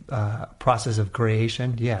process of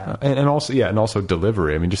creation, yeah, and also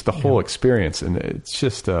delivery. I mean, just the whole experience, and it's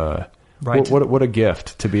just right. What a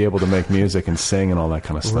gift to be able to make music and sing and all that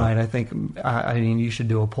kind of stuff. Right. I think I mean you should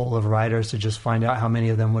do a poll of writers to just find out how many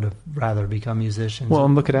of them would have rather become musicians. Well,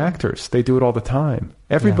 and look at actors; they do it all the time.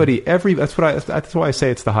 Everybody, that's why I say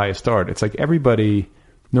it's the highest art. It's like everybody,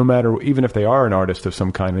 no matter, even if they are an artist of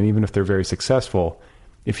some kind, and even if they're very successful,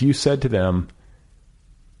 if you said to them,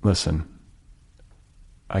 listen,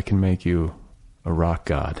 I can make you a rock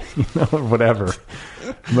god, you know, or whatever.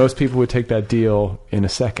 Most people would take that deal in a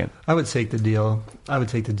second. I would take the deal.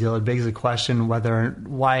 It begs the question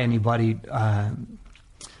why anybody, I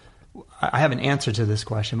have an answer to this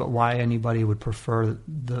question, but why anybody would prefer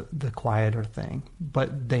the quieter thing.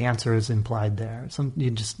 But the answer is implied there.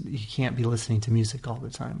 You can't be listening to music all the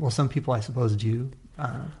time. Well, some people, I suppose, do.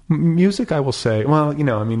 Music, I will say, well, you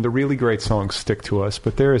know, I mean, the really great songs stick to us,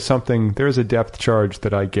 but there is a depth charge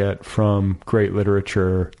that I get from great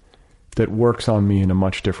literature that works on me in a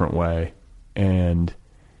much different way. And,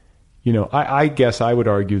 you know, I guess I would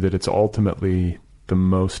argue that it's ultimately the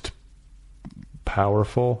most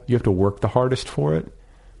powerful. You have to work the hardest for it.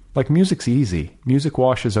 Like, music's easy. Music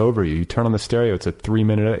washes over you. You turn on the stereo, it's a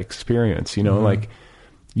 3-minute experience, you know, mm-hmm. like,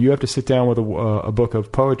 you have to sit down with a book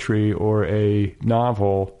of poetry or a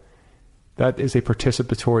novel. That is a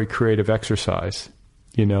participatory creative exercise,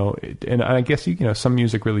 you know. And I guess, you know, some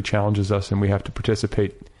music really challenges us and we have to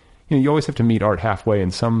participate. You know, you always have to meet art halfway in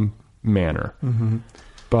some manner. Mm-hmm.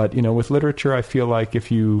 But, you know, with literature, I feel like if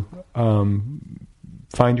you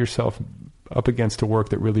find yourself up against a work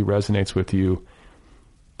that really resonates with you,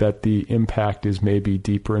 that the impact is maybe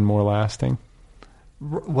deeper and more lasting.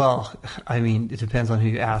 Well, I mean, it depends on who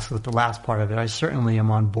you ask with the last part of it. I certainly am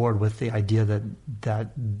on board with the idea that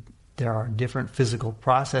there are different physical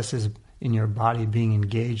processes in your body being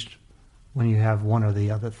engaged when you have one or the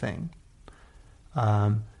other thing.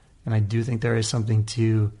 And I do think there is something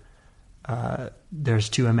to, there's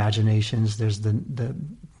two imaginations. There's the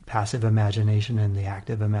passive imagination and the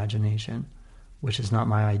active imagination, which is not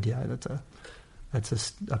my idea.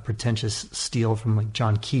 That's a pretentious steal from like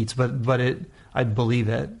John Keats, but I believe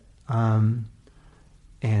it.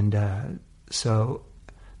 So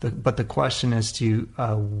the question as to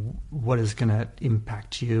what is going to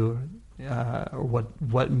impact you, or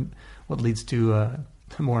what leads to a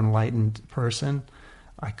more enlightened person,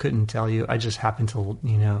 I couldn't tell you. I just happen to,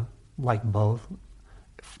 you know, like both,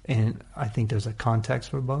 and I think there's a context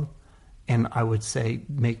for both. And I would say,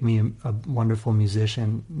 make me a wonderful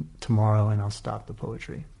musician tomorrow, and I'll stop the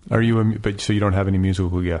poetry. Are you? So you don't have any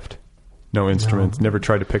musical gift? No instruments? No. Never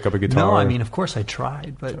tried to pick up a guitar? No, I mean, of course I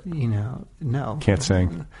tried, but, you know, no. Can't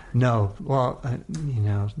sing? No. Well, you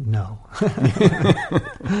know, no.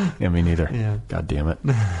 Yeah, me neither. Yeah. God damn it.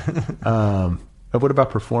 What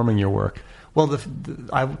about performing your work? Well,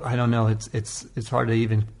 I don't know. It's hard to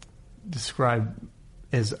even describe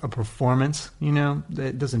as a performance, you know.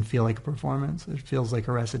 It doesn't feel like a performance. It feels like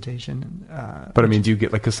a recitation. But I mean, do you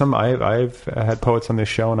get, like, because I've had poets on this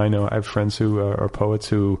show, and I know I have friends who are poets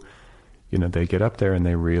who, you know, they get up there and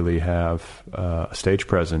they really have a stage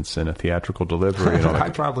presence and a theatrical delivery. And all that. I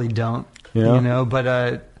probably don't, yeah. You know, but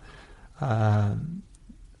I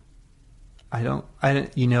don't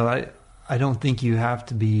think you have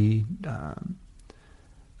to be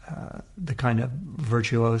the kind of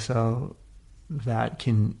virtuoso that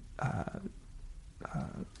can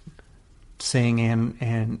sing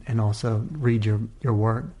and also read your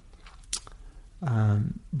work.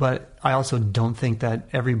 But I also don't think that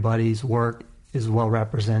everybody's work is well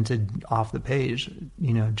represented off the page,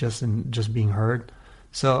 you know, just being heard.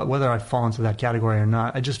 So whether I fall into that category or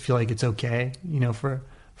not, I just feel like it's okay, you know,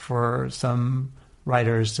 for some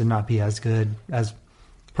writers to not be as good as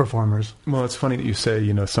performers. Well, it's funny that you say,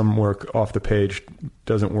 you know, some work off the page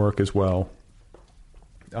doesn't work as well.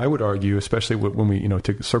 I would argue, especially when we, you know,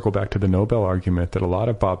 to circle back to the Nobel argument, that a lot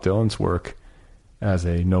of Bob Dylan's work as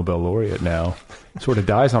a Nobel laureate now sort of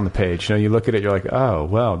dies on the page. You know, you look at it, you're like, oh,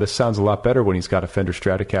 well, this sounds a lot better when he's got a Fender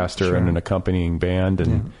Stratocaster sure. and an accompanying band.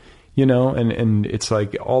 And, you know, and it's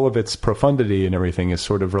like all of its profundity and everything is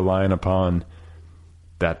sort of relying upon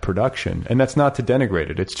that production. And that's not to denigrate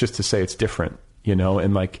it. It's just to say it's different, you know,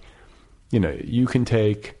 and like, you know, you can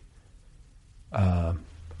take, I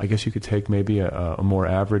guess you could take maybe a more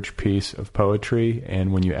average piece of poetry,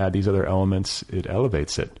 and when you add these other elements, it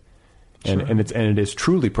elevates it. Sure. And it is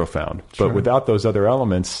truly profound. But without those other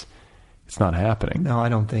elements, It's not happening. No, I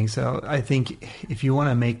don't think so. I think if you want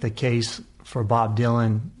to make the case for Bob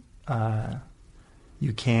Dylan,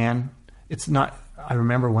 you can. It's not. I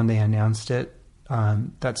remember when they announced it,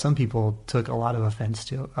 that some people took a lot of offense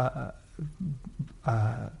to,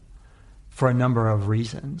 for a number of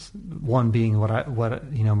reasons. One being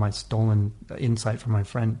my stolen insight from my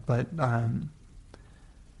friend, but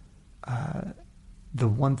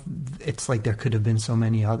it's like there could have been so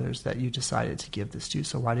many others that you decided to give this to.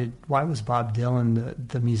 So why was Bob Dylan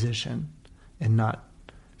the musician and not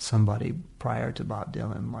somebody prior to Bob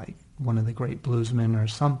Dylan, like one of the great bluesmen or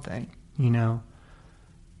something,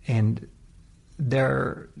 And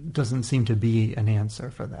there doesn't seem to be an answer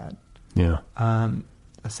for that. Yeah.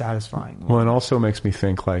 A satisfying one. Well, it also makes me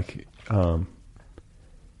think like, the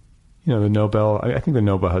Nobel, I think the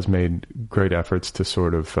Nobel has made great efforts to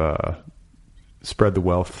sort of spread the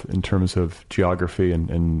wealth in terms of geography and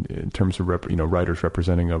in terms of writers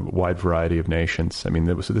representing a wide variety of nations. I mean,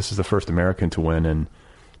 this is the first American to win in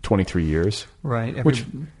 23 years, right? Which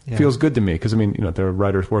feels good to me because there are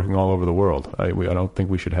writers working all over the world. I don't think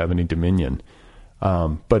we should have any dominion.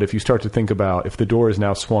 But if you start to think about if the door is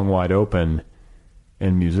now swung wide open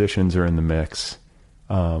and musicians are in the mix,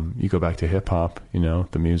 you go back to hip hop,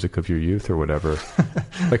 the music of your youth or whatever.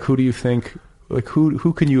 Like, who do you think? Like,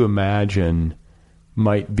 who can you imagine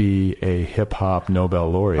might be a hip hop Nobel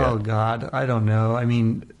laureate? Oh God, I don't know. I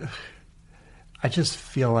mean, I just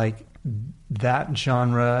feel like that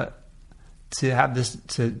genre to have this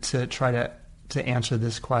to try to answer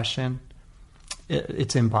this question,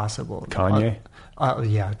 it's impossible. Kanye?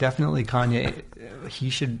 Yeah, definitely Kanye. He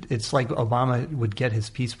should. It's like Obama would get his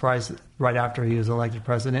Peace Prize right after he was elected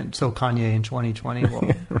president. So Kanye in 2020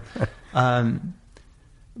 will.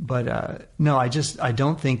 But no, I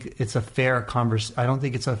don't think it's a fair I don't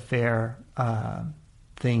think it's a fair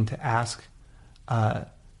thing to ask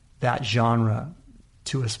that genre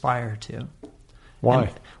to aspire to. Why?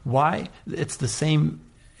 And why? It's the same.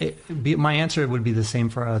 My answer would be the same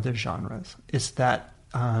for other genres. It's that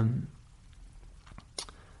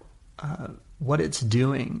what it's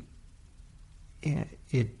doing.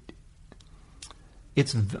 It's.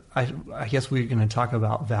 I guess we're going to talk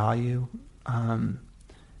about value.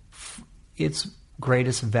 Its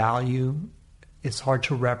greatest value, it's hard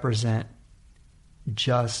to represent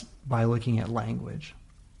just by looking at language,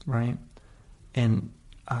 right? And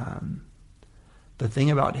the thing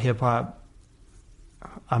about hip hop,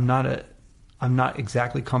 I'm not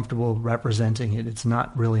exactly comfortable representing it. It's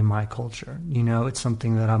not really my culture, It's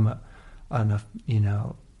something that I'm an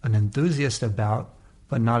enthusiast about,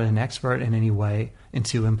 but not an expert in any way. And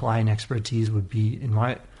to imply an expertise would be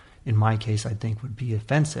in my case, I think would be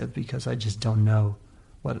offensive because I just don't know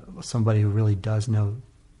what somebody who really does know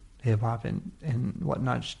hip hop and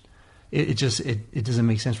whatnot. It doesn't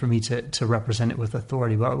make sense for me to represent it with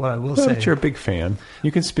authority. But what I will say, but you're a big fan.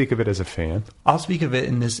 You can speak of it as a fan. I'll speak of it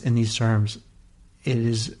in these terms. It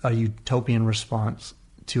is a utopian response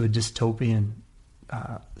to a dystopian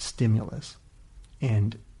stimulus,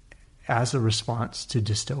 and as a response to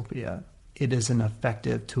dystopia, it is an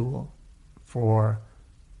effective tool for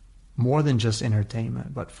more than just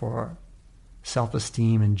entertainment, but for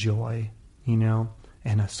self-esteem and joy,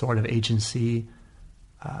 and a sort of agency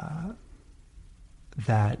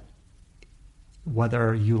that,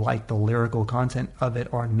 whether you like the lyrical content of it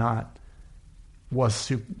or not, was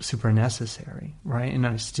super necessary, right? And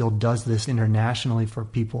it still does this internationally for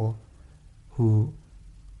people who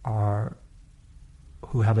have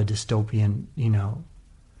a dystopian,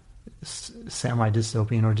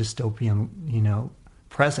 semi-dystopian or dystopian,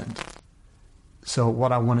 present. So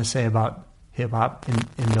what I want to say about hip hop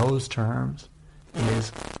in those terms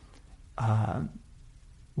is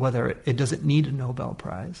whether it doesn't need a Nobel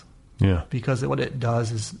Prize. Yeah. Because what it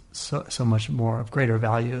does is so much more of greater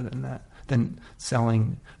value than that, than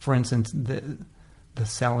selling, for instance, the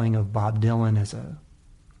selling of Bob Dylan as a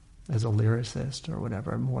lyricist or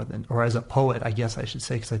whatever, or as a poet, I guess I should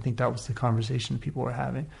say, because I think that was the conversation people were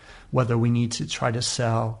having, whether we need to try to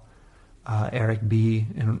sell Eric B.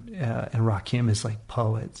 and Rakim as like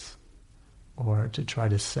poets, or to try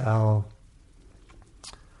to sell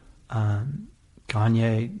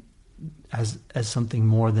Kanye as something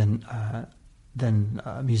more than a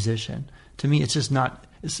musician. To me, it's just not,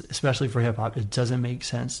 especially for hip hop, it doesn't make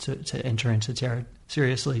sense to enter into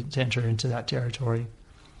that territory.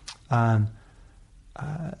 But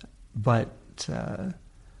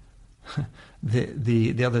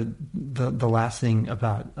the last thing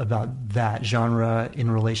about that genre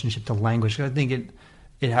in relationship to language, I think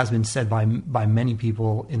it has been said by many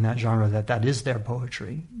people in that genre that is their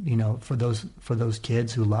poetry, for those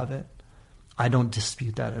kids who love it. I don't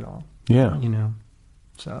dispute that at all. Yeah.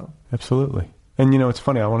 So. Absolutely. And, it's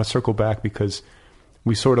funny. I want to circle back because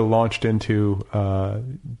we sort of launched into,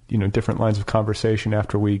 different lines of conversation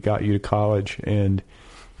after we got you to college, and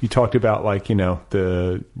you talked about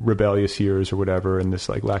the rebellious years or whatever, and this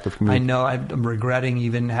lack of communication. I know. I'm regretting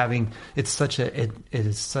even having. It's such a. It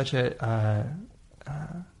is such a.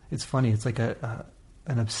 It's funny. It's like an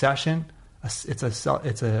obsession.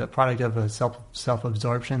 It's a product of a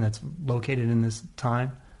self-absorption that's located in this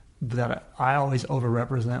time that I always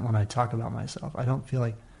overrepresent when I talk about myself. I don't feel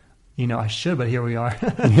like. I should, but here we are.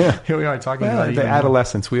 Yeah. Here we are talking about it. The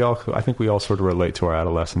adolescence. I think we all sort of relate to our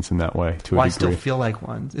adolescence in that way to a degree. I still feel like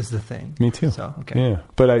one is the thing. Me too. So, okay. Yeah.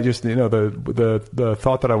 But I just, the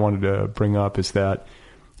thought that I wanted to bring up is that,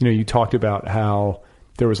 you talked about how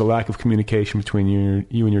there was a lack of communication between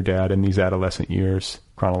you and your dad in these adolescent years,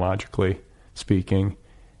 chronologically speaking,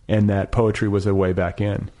 and that poetry was a way back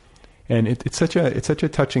in. And it's such a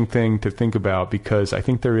touching thing to think about, because I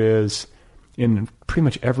think there is, in pretty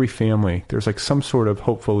much every family, there's some sort of,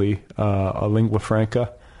 hopefully, a lingua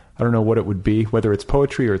franca. I don't know what it would be, whether it's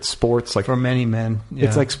poetry or it's sports. For many men, yeah.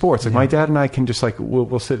 It's like sports. My dad and I can just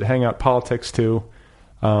we'll sit, hang out, politics too,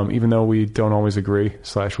 even though we don't always agree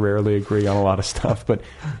 / rarely agree on a lot of stuff. But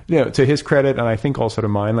to his credit, and I think also to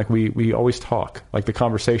mine, we always talk. The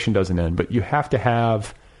conversation doesn't end, but you have to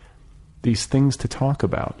have these things to talk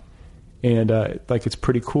about. And it's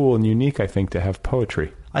pretty cool and unique, I think, to have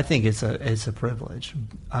poetry. I think it's a privilege,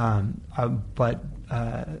 but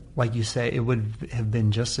like you say, it would have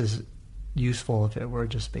been just as useful if it were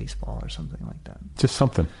just baseball or something like that. Just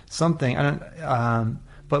something. I don't.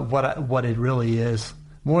 But what it really is,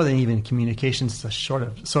 more than even communication, is a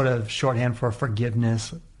sort of shorthand for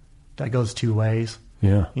forgiveness that goes two ways.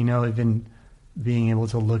 Yeah. Even being able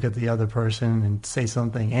to look at the other person and say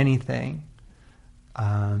something, anything.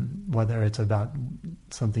 Whether it's about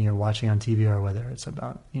something you're watching on TV or whether it's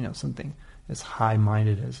about something as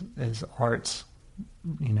high-minded as arts,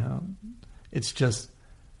 it's just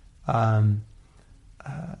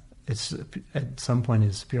it's at some point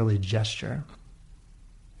it's purely gesture.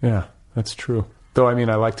 Yeah, that's true. Though I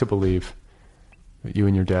like to believe that you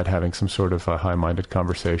and your dad having some sort of a high-minded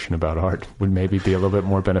conversation about art would maybe be a little bit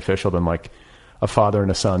more beneficial than a father and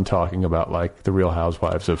a son talking about the Real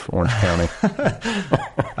Housewives of Orange County.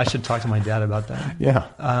 I should talk to my dad about that. Yeah.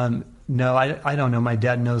 No, I don't know. My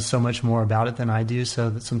dad knows so much more about it than I do, so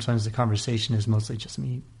that sometimes the conversation is mostly just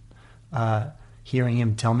me hearing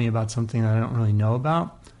him tell me about something that I don't really know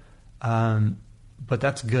about. But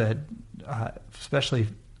that's good, especially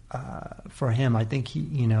for him. I think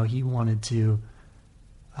he wanted to.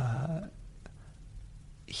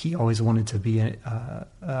 He always wanted to be an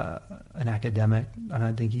academic, and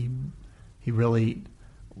I think he really,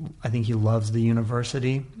 I think he loves the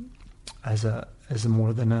university as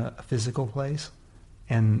more than a physical place,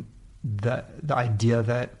 and the idea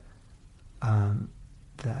that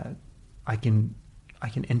that I can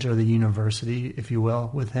enter the university, if you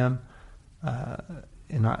will, with him,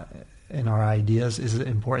 in our ideas is an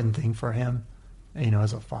important thing for him,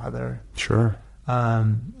 as a father. Sure.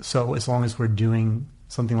 So as long as we're doing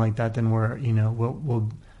something like that, then we're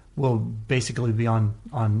we'll basically be on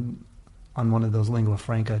one of those lingua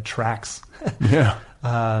franca tracks. Yeah.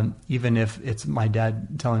 Even if it's my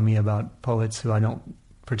dad telling me about poets who I don't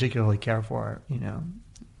particularly care for,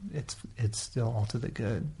 it's still all to the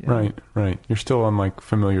good. Right. You're still on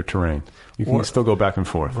familiar terrain. You can still go back and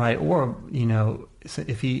forth. Right. Or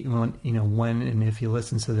if he when and if he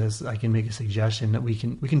listens to this, I can make a suggestion that we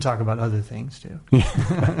can talk about other things too.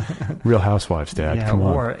 Real Housewives, Dad. Yeah, come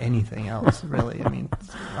on. Or anything else, really.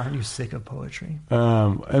 Aren't you sick of poetry?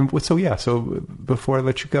 So before I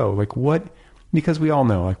let you go, what? Because we all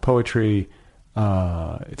know poetry.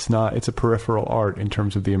 It's a peripheral art in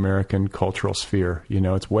terms of the American cultural sphere.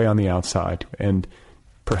 It's way on the outside, and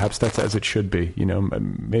perhaps that's as it should be.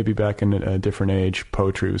 Maybe back in a different age,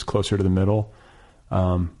 poetry was closer to the middle.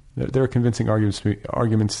 There are convincing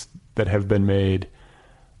arguments that have been made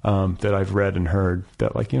that I've read and heard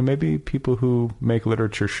that maybe people who make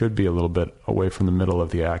literature should be a little bit away from the middle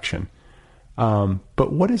of the action.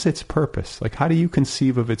 But what is its purpose? How do you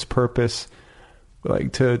conceive of its purpose?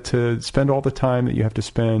 To spend all the time that you have to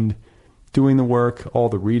spend doing the work, all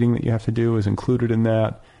the reading that you have to do is included in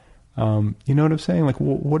that. You know what I'm saying?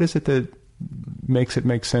 What is it that makes it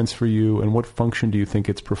make sense for you, and what function do you think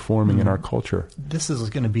it's performing in our culture? This is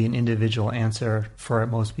going to be an individual answer for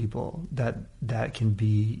most people that can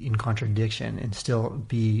be in contradiction and still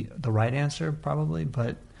be the right answer, probably.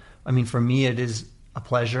 But for me, it is a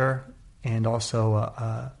pleasure and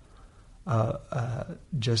also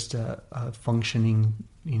just a functioning,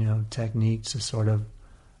 technique to sort of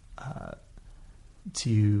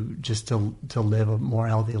to live a more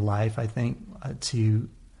healthy life. I think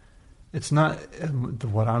it's not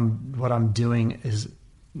what I'm doing is,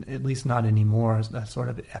 at least not anymore, is that sort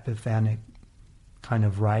of epiphanic kind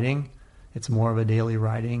of writing. It's more of a daily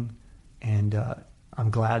writing, and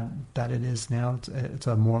I'm glad that it is now. It's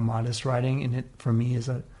a more modest writing, and it for me is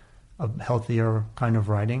a healthier kind of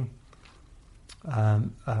writing.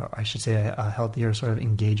 I should say a healthier sort of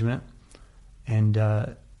engagement.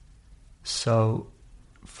 And so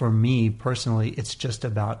for me personally, it's just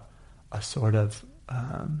about a sort of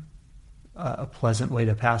a pleasant way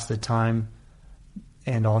to pass the time,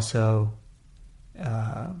 and also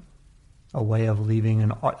a way of leaving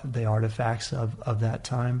the artifacts of that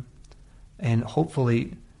time, and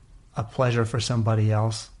hopefully a pleasure for somebody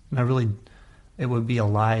else. And it would be a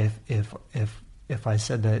lie if I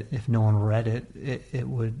said that if no one read it, it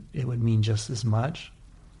would mean just as much.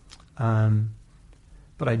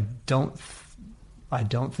 But I don't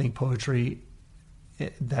think poetry,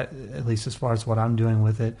 that at least as far as what I'm doing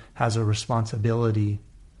with it, has a responsibility.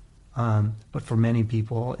 But for many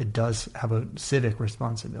people, it does have a civic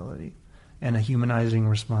responsibility and a humanizing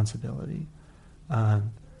responsibility.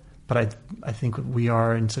 But I think we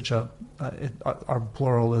are in such our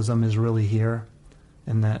pluralism is really here,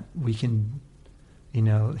 and that we can,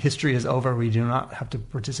 history is over. We do not have to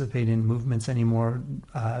participate in movements anymore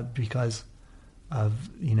because of,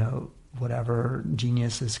 whatever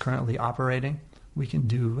genius is currently operating. We can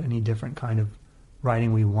do any different kind of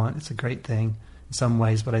writing we want. It's a great thing in some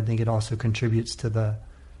ways, but I think it also contributes to the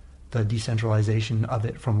decentralization of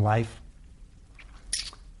it from life,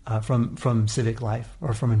 from civic life,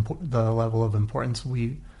 or from the level of importance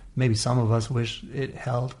maybe some of us wish it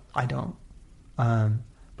held. I don't.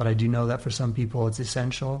 But I do know that for some people it's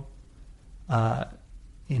essential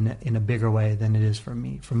in a bigger way than it is for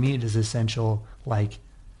me. For me, it is essential,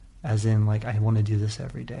 as in I want to do this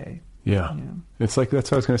every day. Yeah. It's that's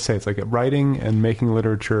what I was going to say. It's like writing and making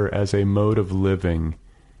literature as a mode of living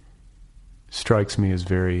strikes me as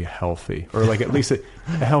very healthy, or at least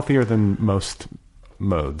healthier than most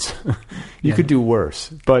modes. You could do worse,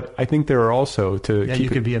 but I think there are also you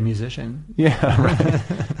could be a musician. Yeah, right.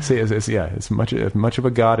 See, as much of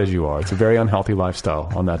a god as you are, it's a very unhealthy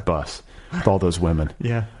lifestyle on that bus with all those women.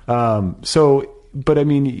 Yeah. But I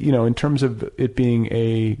mean, in terms of it being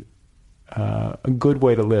a good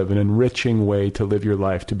way to live, an enriching way to live your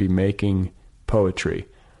life, to be making poetry.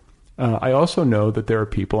 I also know that there are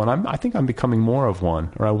people, and I think I'm becoming more of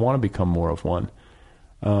one, or I want to become more of one,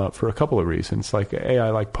 for a couple of reasons. I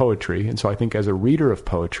like poetry, and so I think as a reader of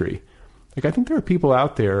poetry, I think there are people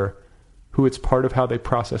out there who it's part of how they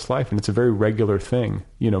process life, and it's a very regular thing.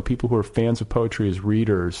 People who are fans of poetry as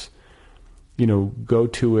readers, go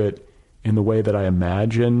to it in the way that I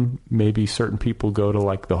imagine maybe certain people go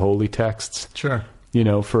to the holy texts. Sure.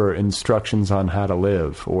 For instructions on how to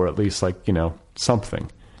live, or at least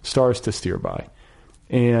something, stars to steer by.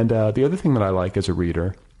 And the other thing that I like as a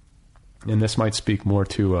reader, and this might speak more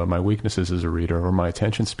to my weaknesses as a reader or my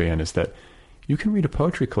attention span, is that you can read a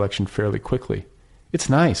poetry collection fairly quickly. It's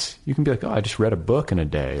nice. You can be like, oh, I just read a book in a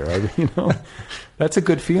day, or that's a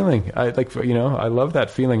good feeling. I love that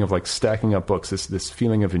feeling of stacking up books. This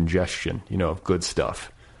feeling of ingestion, of good stuff.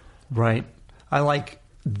 Right. I like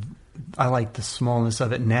the smallness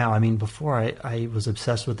of it now. I mean, before I was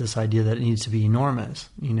obsessed with this idea that it needs to be enormous,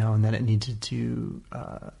 and that it needed to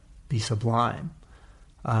be sublime,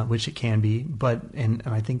 which it can be. But and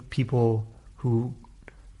I think people who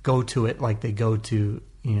go to it like they go to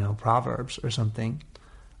Proverbs or something,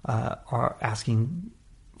 are asking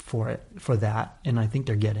for that, and I think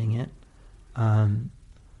they're getting it. I'm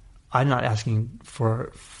not asking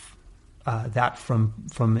for that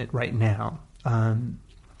from it right now.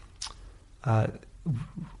 I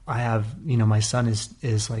have, my son is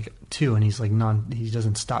 2, and he's he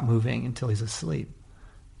doesn't stop moving until he's asleep.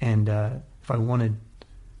 And if I want to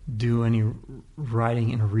do any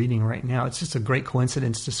writing and reading right now, it's just a great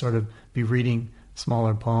coincidence to sort of be reading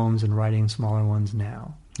smaller poems and writing smaller ones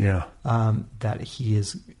now. Yeah. That he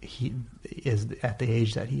is at the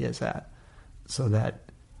age that he is at, so that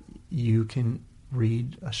you can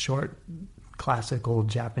read a short classical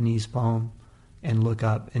Japanese poem and look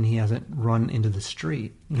up, and he hasn't run into the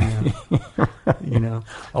street.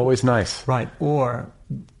 Always nice. Right.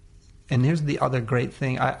 And here's the other great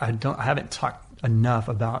thing. I haven't talked enough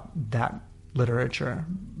about that literature,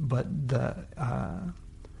 but the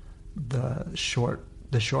short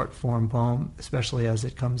form poem, especially as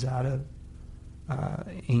it comes out of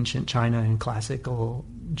ancient China and classical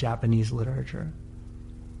Japanese literature,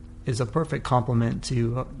 is a perfect complement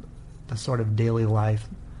to the sort of daily life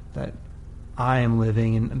that I am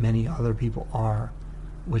living and many other people are,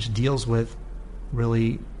 which deals with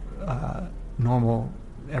really normal,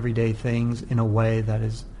 everyday things in a way that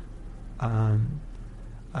is, I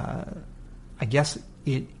guess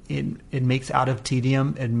it makes out of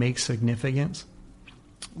tedium, it makes significance,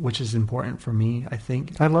 which is important for me, I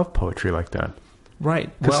think. I love poetry like that.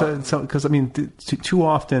 Right. Because, I mean, too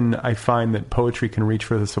often I find that poetry can reach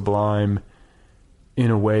for the sublime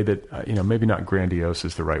in a way that, maybe not grandiose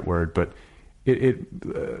is the right word, but it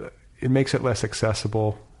makes it less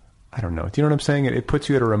accessible. I don't know. Do you know what I'm saying? It puts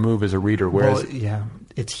you at a remove as a reader, whereas... Well, yeah,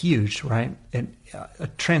 it's huge, right? A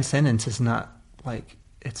transcendence is not like...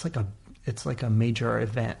 It's like a major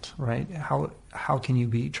event, right? How can you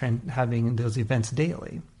be having those events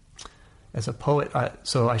daily? As a poet, a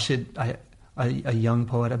young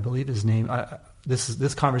poet, I believe his name.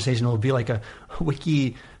 This conversation will be like a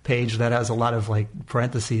wiki page that has a lot of like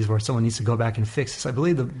parentheses where someone needs to go back and fix this. I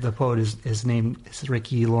believe the poet is named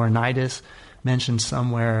Ricky Laurinaitis, mentioned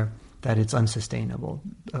somewhere that it's unsustainable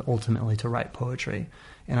ultimately to write poetry,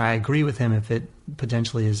 and I agree with him if it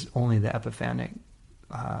potentially is only the epiphanic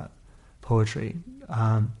poetry.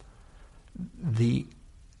 The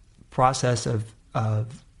process of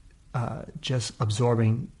just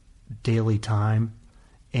absorbing daily time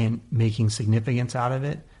and making significance out of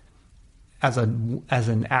it as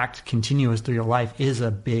an act continuous through your life is a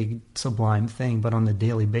big sublime thing, but on the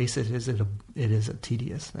daily basis it is a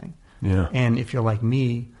tedious thing. Yeah. And if you're like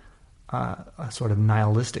me, a sort of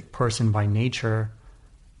nihilistic person by nature,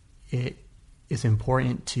 it is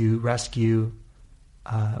important to rescue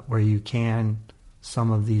where you can some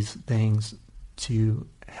of these things to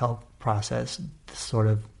help process the sort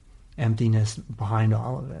of emptiness behind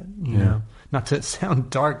all of it, you know. Not to sound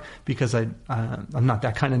dark, because I'm not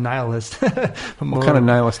that kind of nihilist. What kind of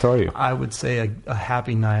nihilist are you? I would say a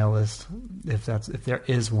happy nihilist, if there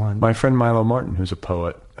is one. My friend Milo Martin, who's a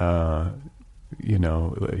poet, here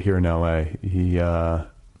in LA,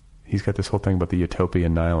 he's got this whole thing about the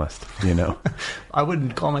utopian nihilist, I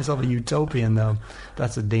wouldn't call myself a utopian, though.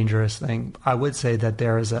 That's a dangerous thing. I would say that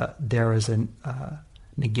there is a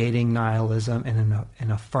negating nihilism and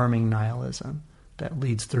an affirming nihilism that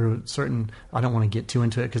leads through certain... I don't want to get too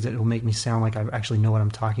into it because it will make me sound like I actually know what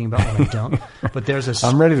I'm talking about when I don't. But there's a...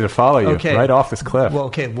 I'm ready to follow you right off this cliff. Well,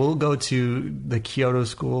 okay, we'll go to the Kyoto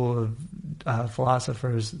School of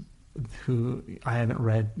philosophers who I haven't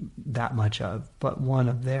read that much of, but one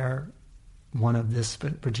of this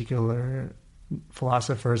particular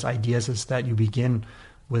philosopher's ideas is that you begin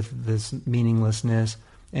with this meaninglessness,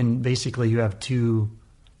 and basically you have two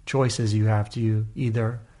choices. You have to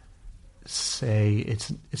either say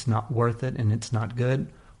it's not worth it and it's not good,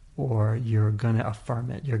 or you're going to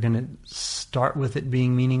affirm it. You're going to start with it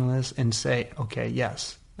being meaningless and say, okay,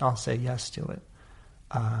 yes, I'll say yes to it.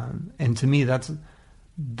 And to me, that's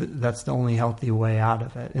the only healthy way out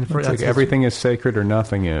of it. And it's like everything is sacred or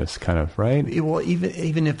nothing is, kind of, right? Well,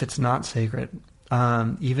 even if it's not sacred,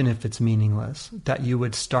 even if it's meaningless, that you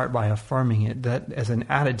would start by affirming it, that as an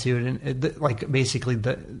attitude, and like basically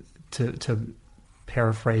to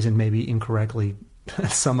paraphrase and maybe incorrectly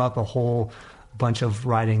sum up a whole bunch of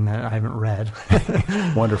writing that I haven't read.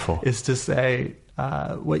 Wonderful. Is to say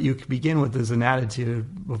what you begin with is an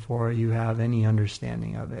attitude before you have any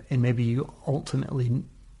understanding of it, and maybe you ultimately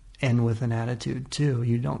end with an attitude too.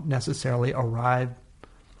 You don't necessarily arrive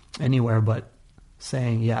anywhere but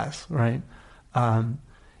saying yes, right?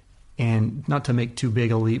 And not to make too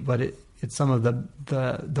big a leap, but it's some of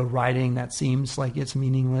the writing that seems like it's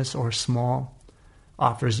meaningless or small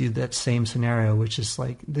offers you that same scenario, which is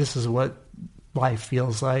like, this is what life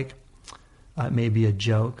feels like. It may be a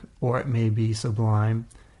joke, or it may be sublime,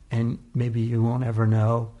 and maybe you won't ever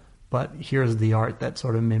know, but here's the art that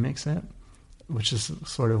sort of mimics it, which is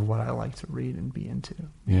sort of what I like to read and be into.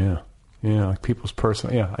 Yeah, like people's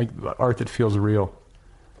personal, art that feels real.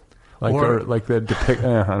 Like, or like the depict.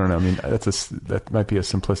 I don't know. I mean, that might be a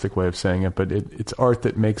simplistic way of saying it, but it's art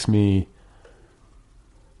that makes me,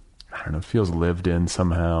 I don't know, feels lived in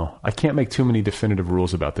somehow. I can't make too many definitive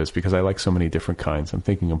rules about this because I like so many different kinds. I'm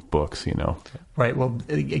thinking of books, Right. Well,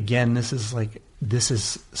 again, this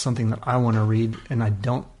is something that I want to read, and I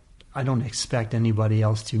don't expect anybody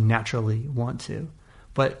else to naturally want to.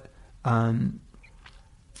 But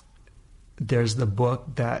there's the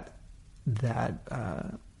book that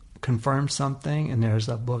confirms something, and there's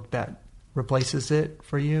a book that replaces it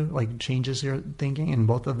for you, like changes your thinking, and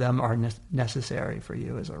both of them are necessary for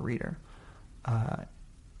you as a reader.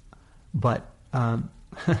 But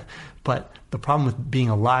the problem with being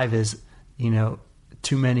alive is,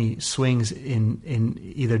 too many swings in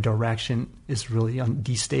either direction is really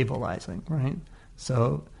destabilizing, right?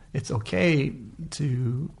 So it's okay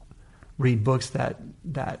to read books that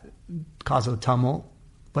cause a tumult,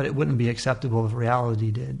 but it wouldn't be acceptable if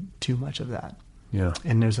reality did too much of that. Yeah.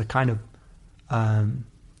 And there's a kind of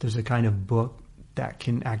book that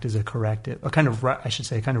can act as a corrective, a kind of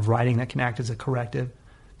writing that can act as a corrective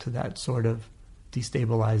to that sort of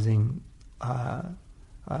destabilizing,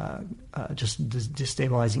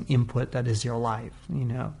 destabilizing input that is your life, you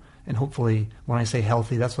know. And hopefully, when I say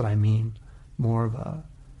healthy, that's what I mean. More of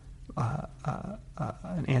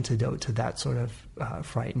an antidote to that sort of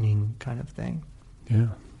frightening kind of thing. Yeah.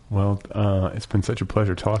 Well, it's been such a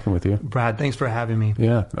pleasure talking with you. Brad, thanks for having me.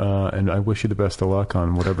 Yeah, and I wish you the best of luck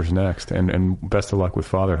on whatever's next, and best of luck with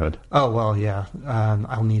fatherhood. Oh, well, yeah,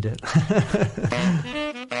 I'll need it.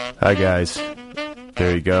 Hi, guys.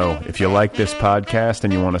 There you go. If you like this podcast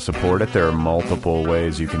and you want to support it, there are multiple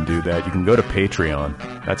ways you can do that. You can go to Patreon.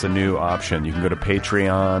 That's a new option. You can go to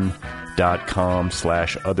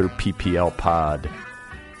patreon.com/otherpplpod.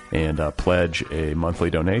 and pledge a monthly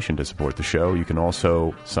donation to support the show. You can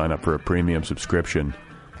also sign up for a premium subscription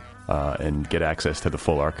and get access to the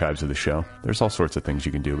full archives of the show. There's all sorts of things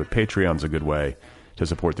you can do, but Patreon's a good way to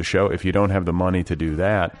support the show. If you don't have the money to do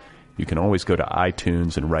that, you can always go to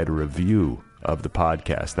iTunes and write a review of the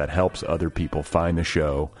podcast. That helps other people find the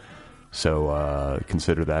show, so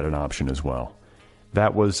consider that an option as well.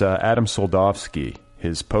 That was Adam Soldovsky.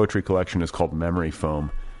 His poetry collection is called Memory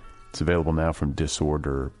Foam. It's available now from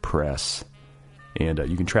Disorder Press. And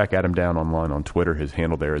you can track Adam down online on Twitter. His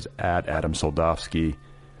handle there is @AdamSoldovsky.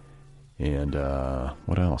 And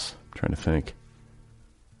what else? I'm trying to think.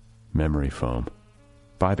 Memory Foam.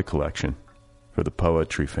 Buy the collection for the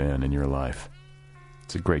poetry fan in your life.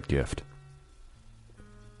 It's a great gift.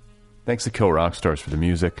 Thanks to Kill Rock Stars for the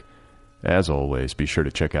music. As always, be sure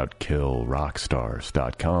to check out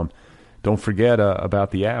killrockstars.com. Don't forget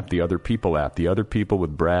about the app, the Other People app, the Other People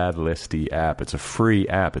with Brad Listy app. It's a free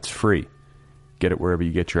app. It's free. Get it wherever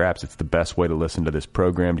you get your apps. It's the best way to listen to this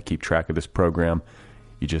program, to keep track of this program.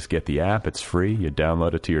 You just get the app. It's free. You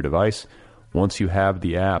download it to your device. Once you have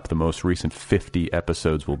the app, the most recent 50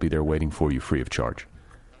 episodes will be there waiting for you free of charge.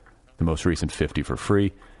 The most recent 50 for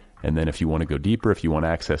free. And then if you want to go deeper, if you want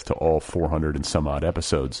access to all 400 and some odd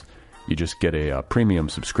episodes, you just get a premium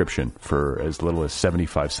subscription for as little as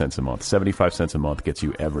 75 cents a month. 75 cents a month gets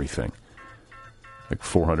you everything. Like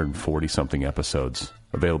 440-something episodes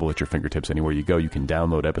available at your fingertips anywhere you go. You can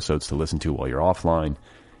download episodes to listen to while you're offline.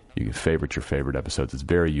 You can favorite your favorite episodes. It's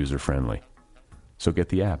very user-friendly. So get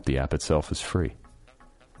the app. The app itself is free.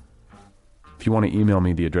 If you want to email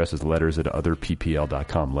me, the address is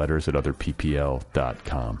letters@otherppl.com.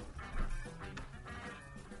 letters@otherppl.com.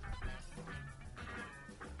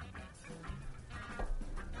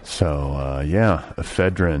 So,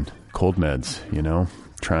 ephedrine, cold meds,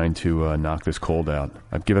 trying to knock this cold out.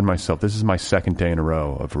 I've given myself, this is my second day in a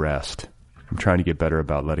row of rest. I'm trying to get better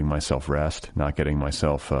about letting myself rest, not getting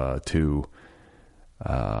myself too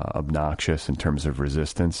obnoxious in terms of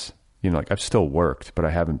resistance. I've still worked, but I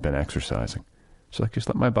haven't been exercising. So, just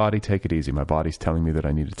let my body take it easy. My body's telling me that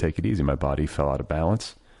I need to take it easy. My body fell out of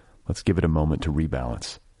balance. Let's give it a moment to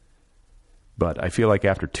rebalance. But I feel like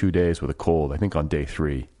after 2 days with a cold, I think on day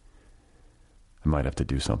 3, I might have to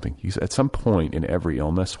do something. At some point in every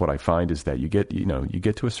illness, what I find is that you get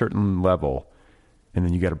to a certain level, and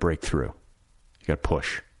then you got to break through. You got to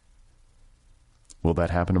push. Will that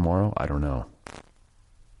happen tomorrow? I don't know.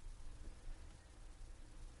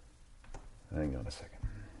 Hang on a second.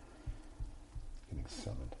 Getting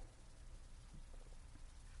summoned.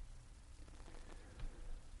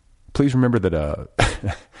 Please remember that.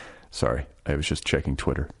 Sorry, I was just checking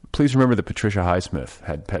Twitter. Please remember that Patricia Highsmith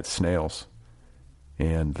had pet snails,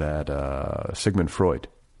 and that Sigmund Freud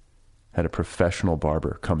had a professional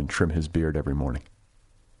barber come and trim his beard every morning.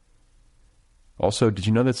 Also, did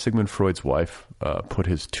you know that Sigmund Freud's wife put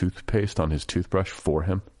his toothpaste on his toothbrush for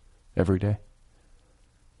him every day?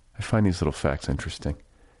 I find these little facts interesting.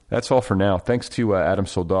 That's all for now. Thanks to Adam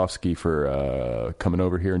Soldovsky for coming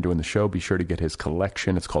over here and doing the show. Be sure to get his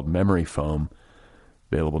collection. It's called Memory Foam.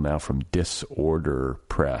 Available now from Disorder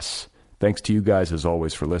Press. Thanks to you guys, as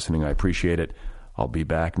always, for listening. I appreciate it. I'll be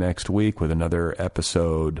back next week with another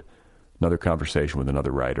episode, another conversation with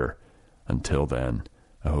another writer. Until then,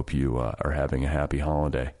 I hope you are having a happy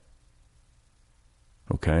holiday.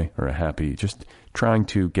 Okay? Or just trying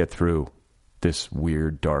to get through this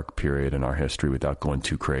weird, dark period in our history without going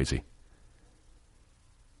too crazy.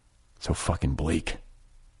 So fucking bleak.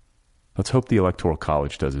 Let's hope the Electoral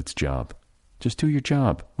College does its job. Just do your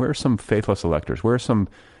job. Where are some faithless electors? Where are some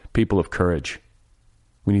people of courage?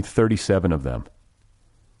 We need 37 of them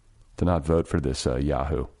to not vote for this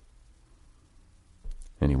Yahoo.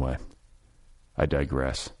 Anyway, I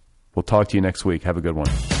digress. We'll talk to you next week. Have a good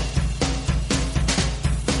one.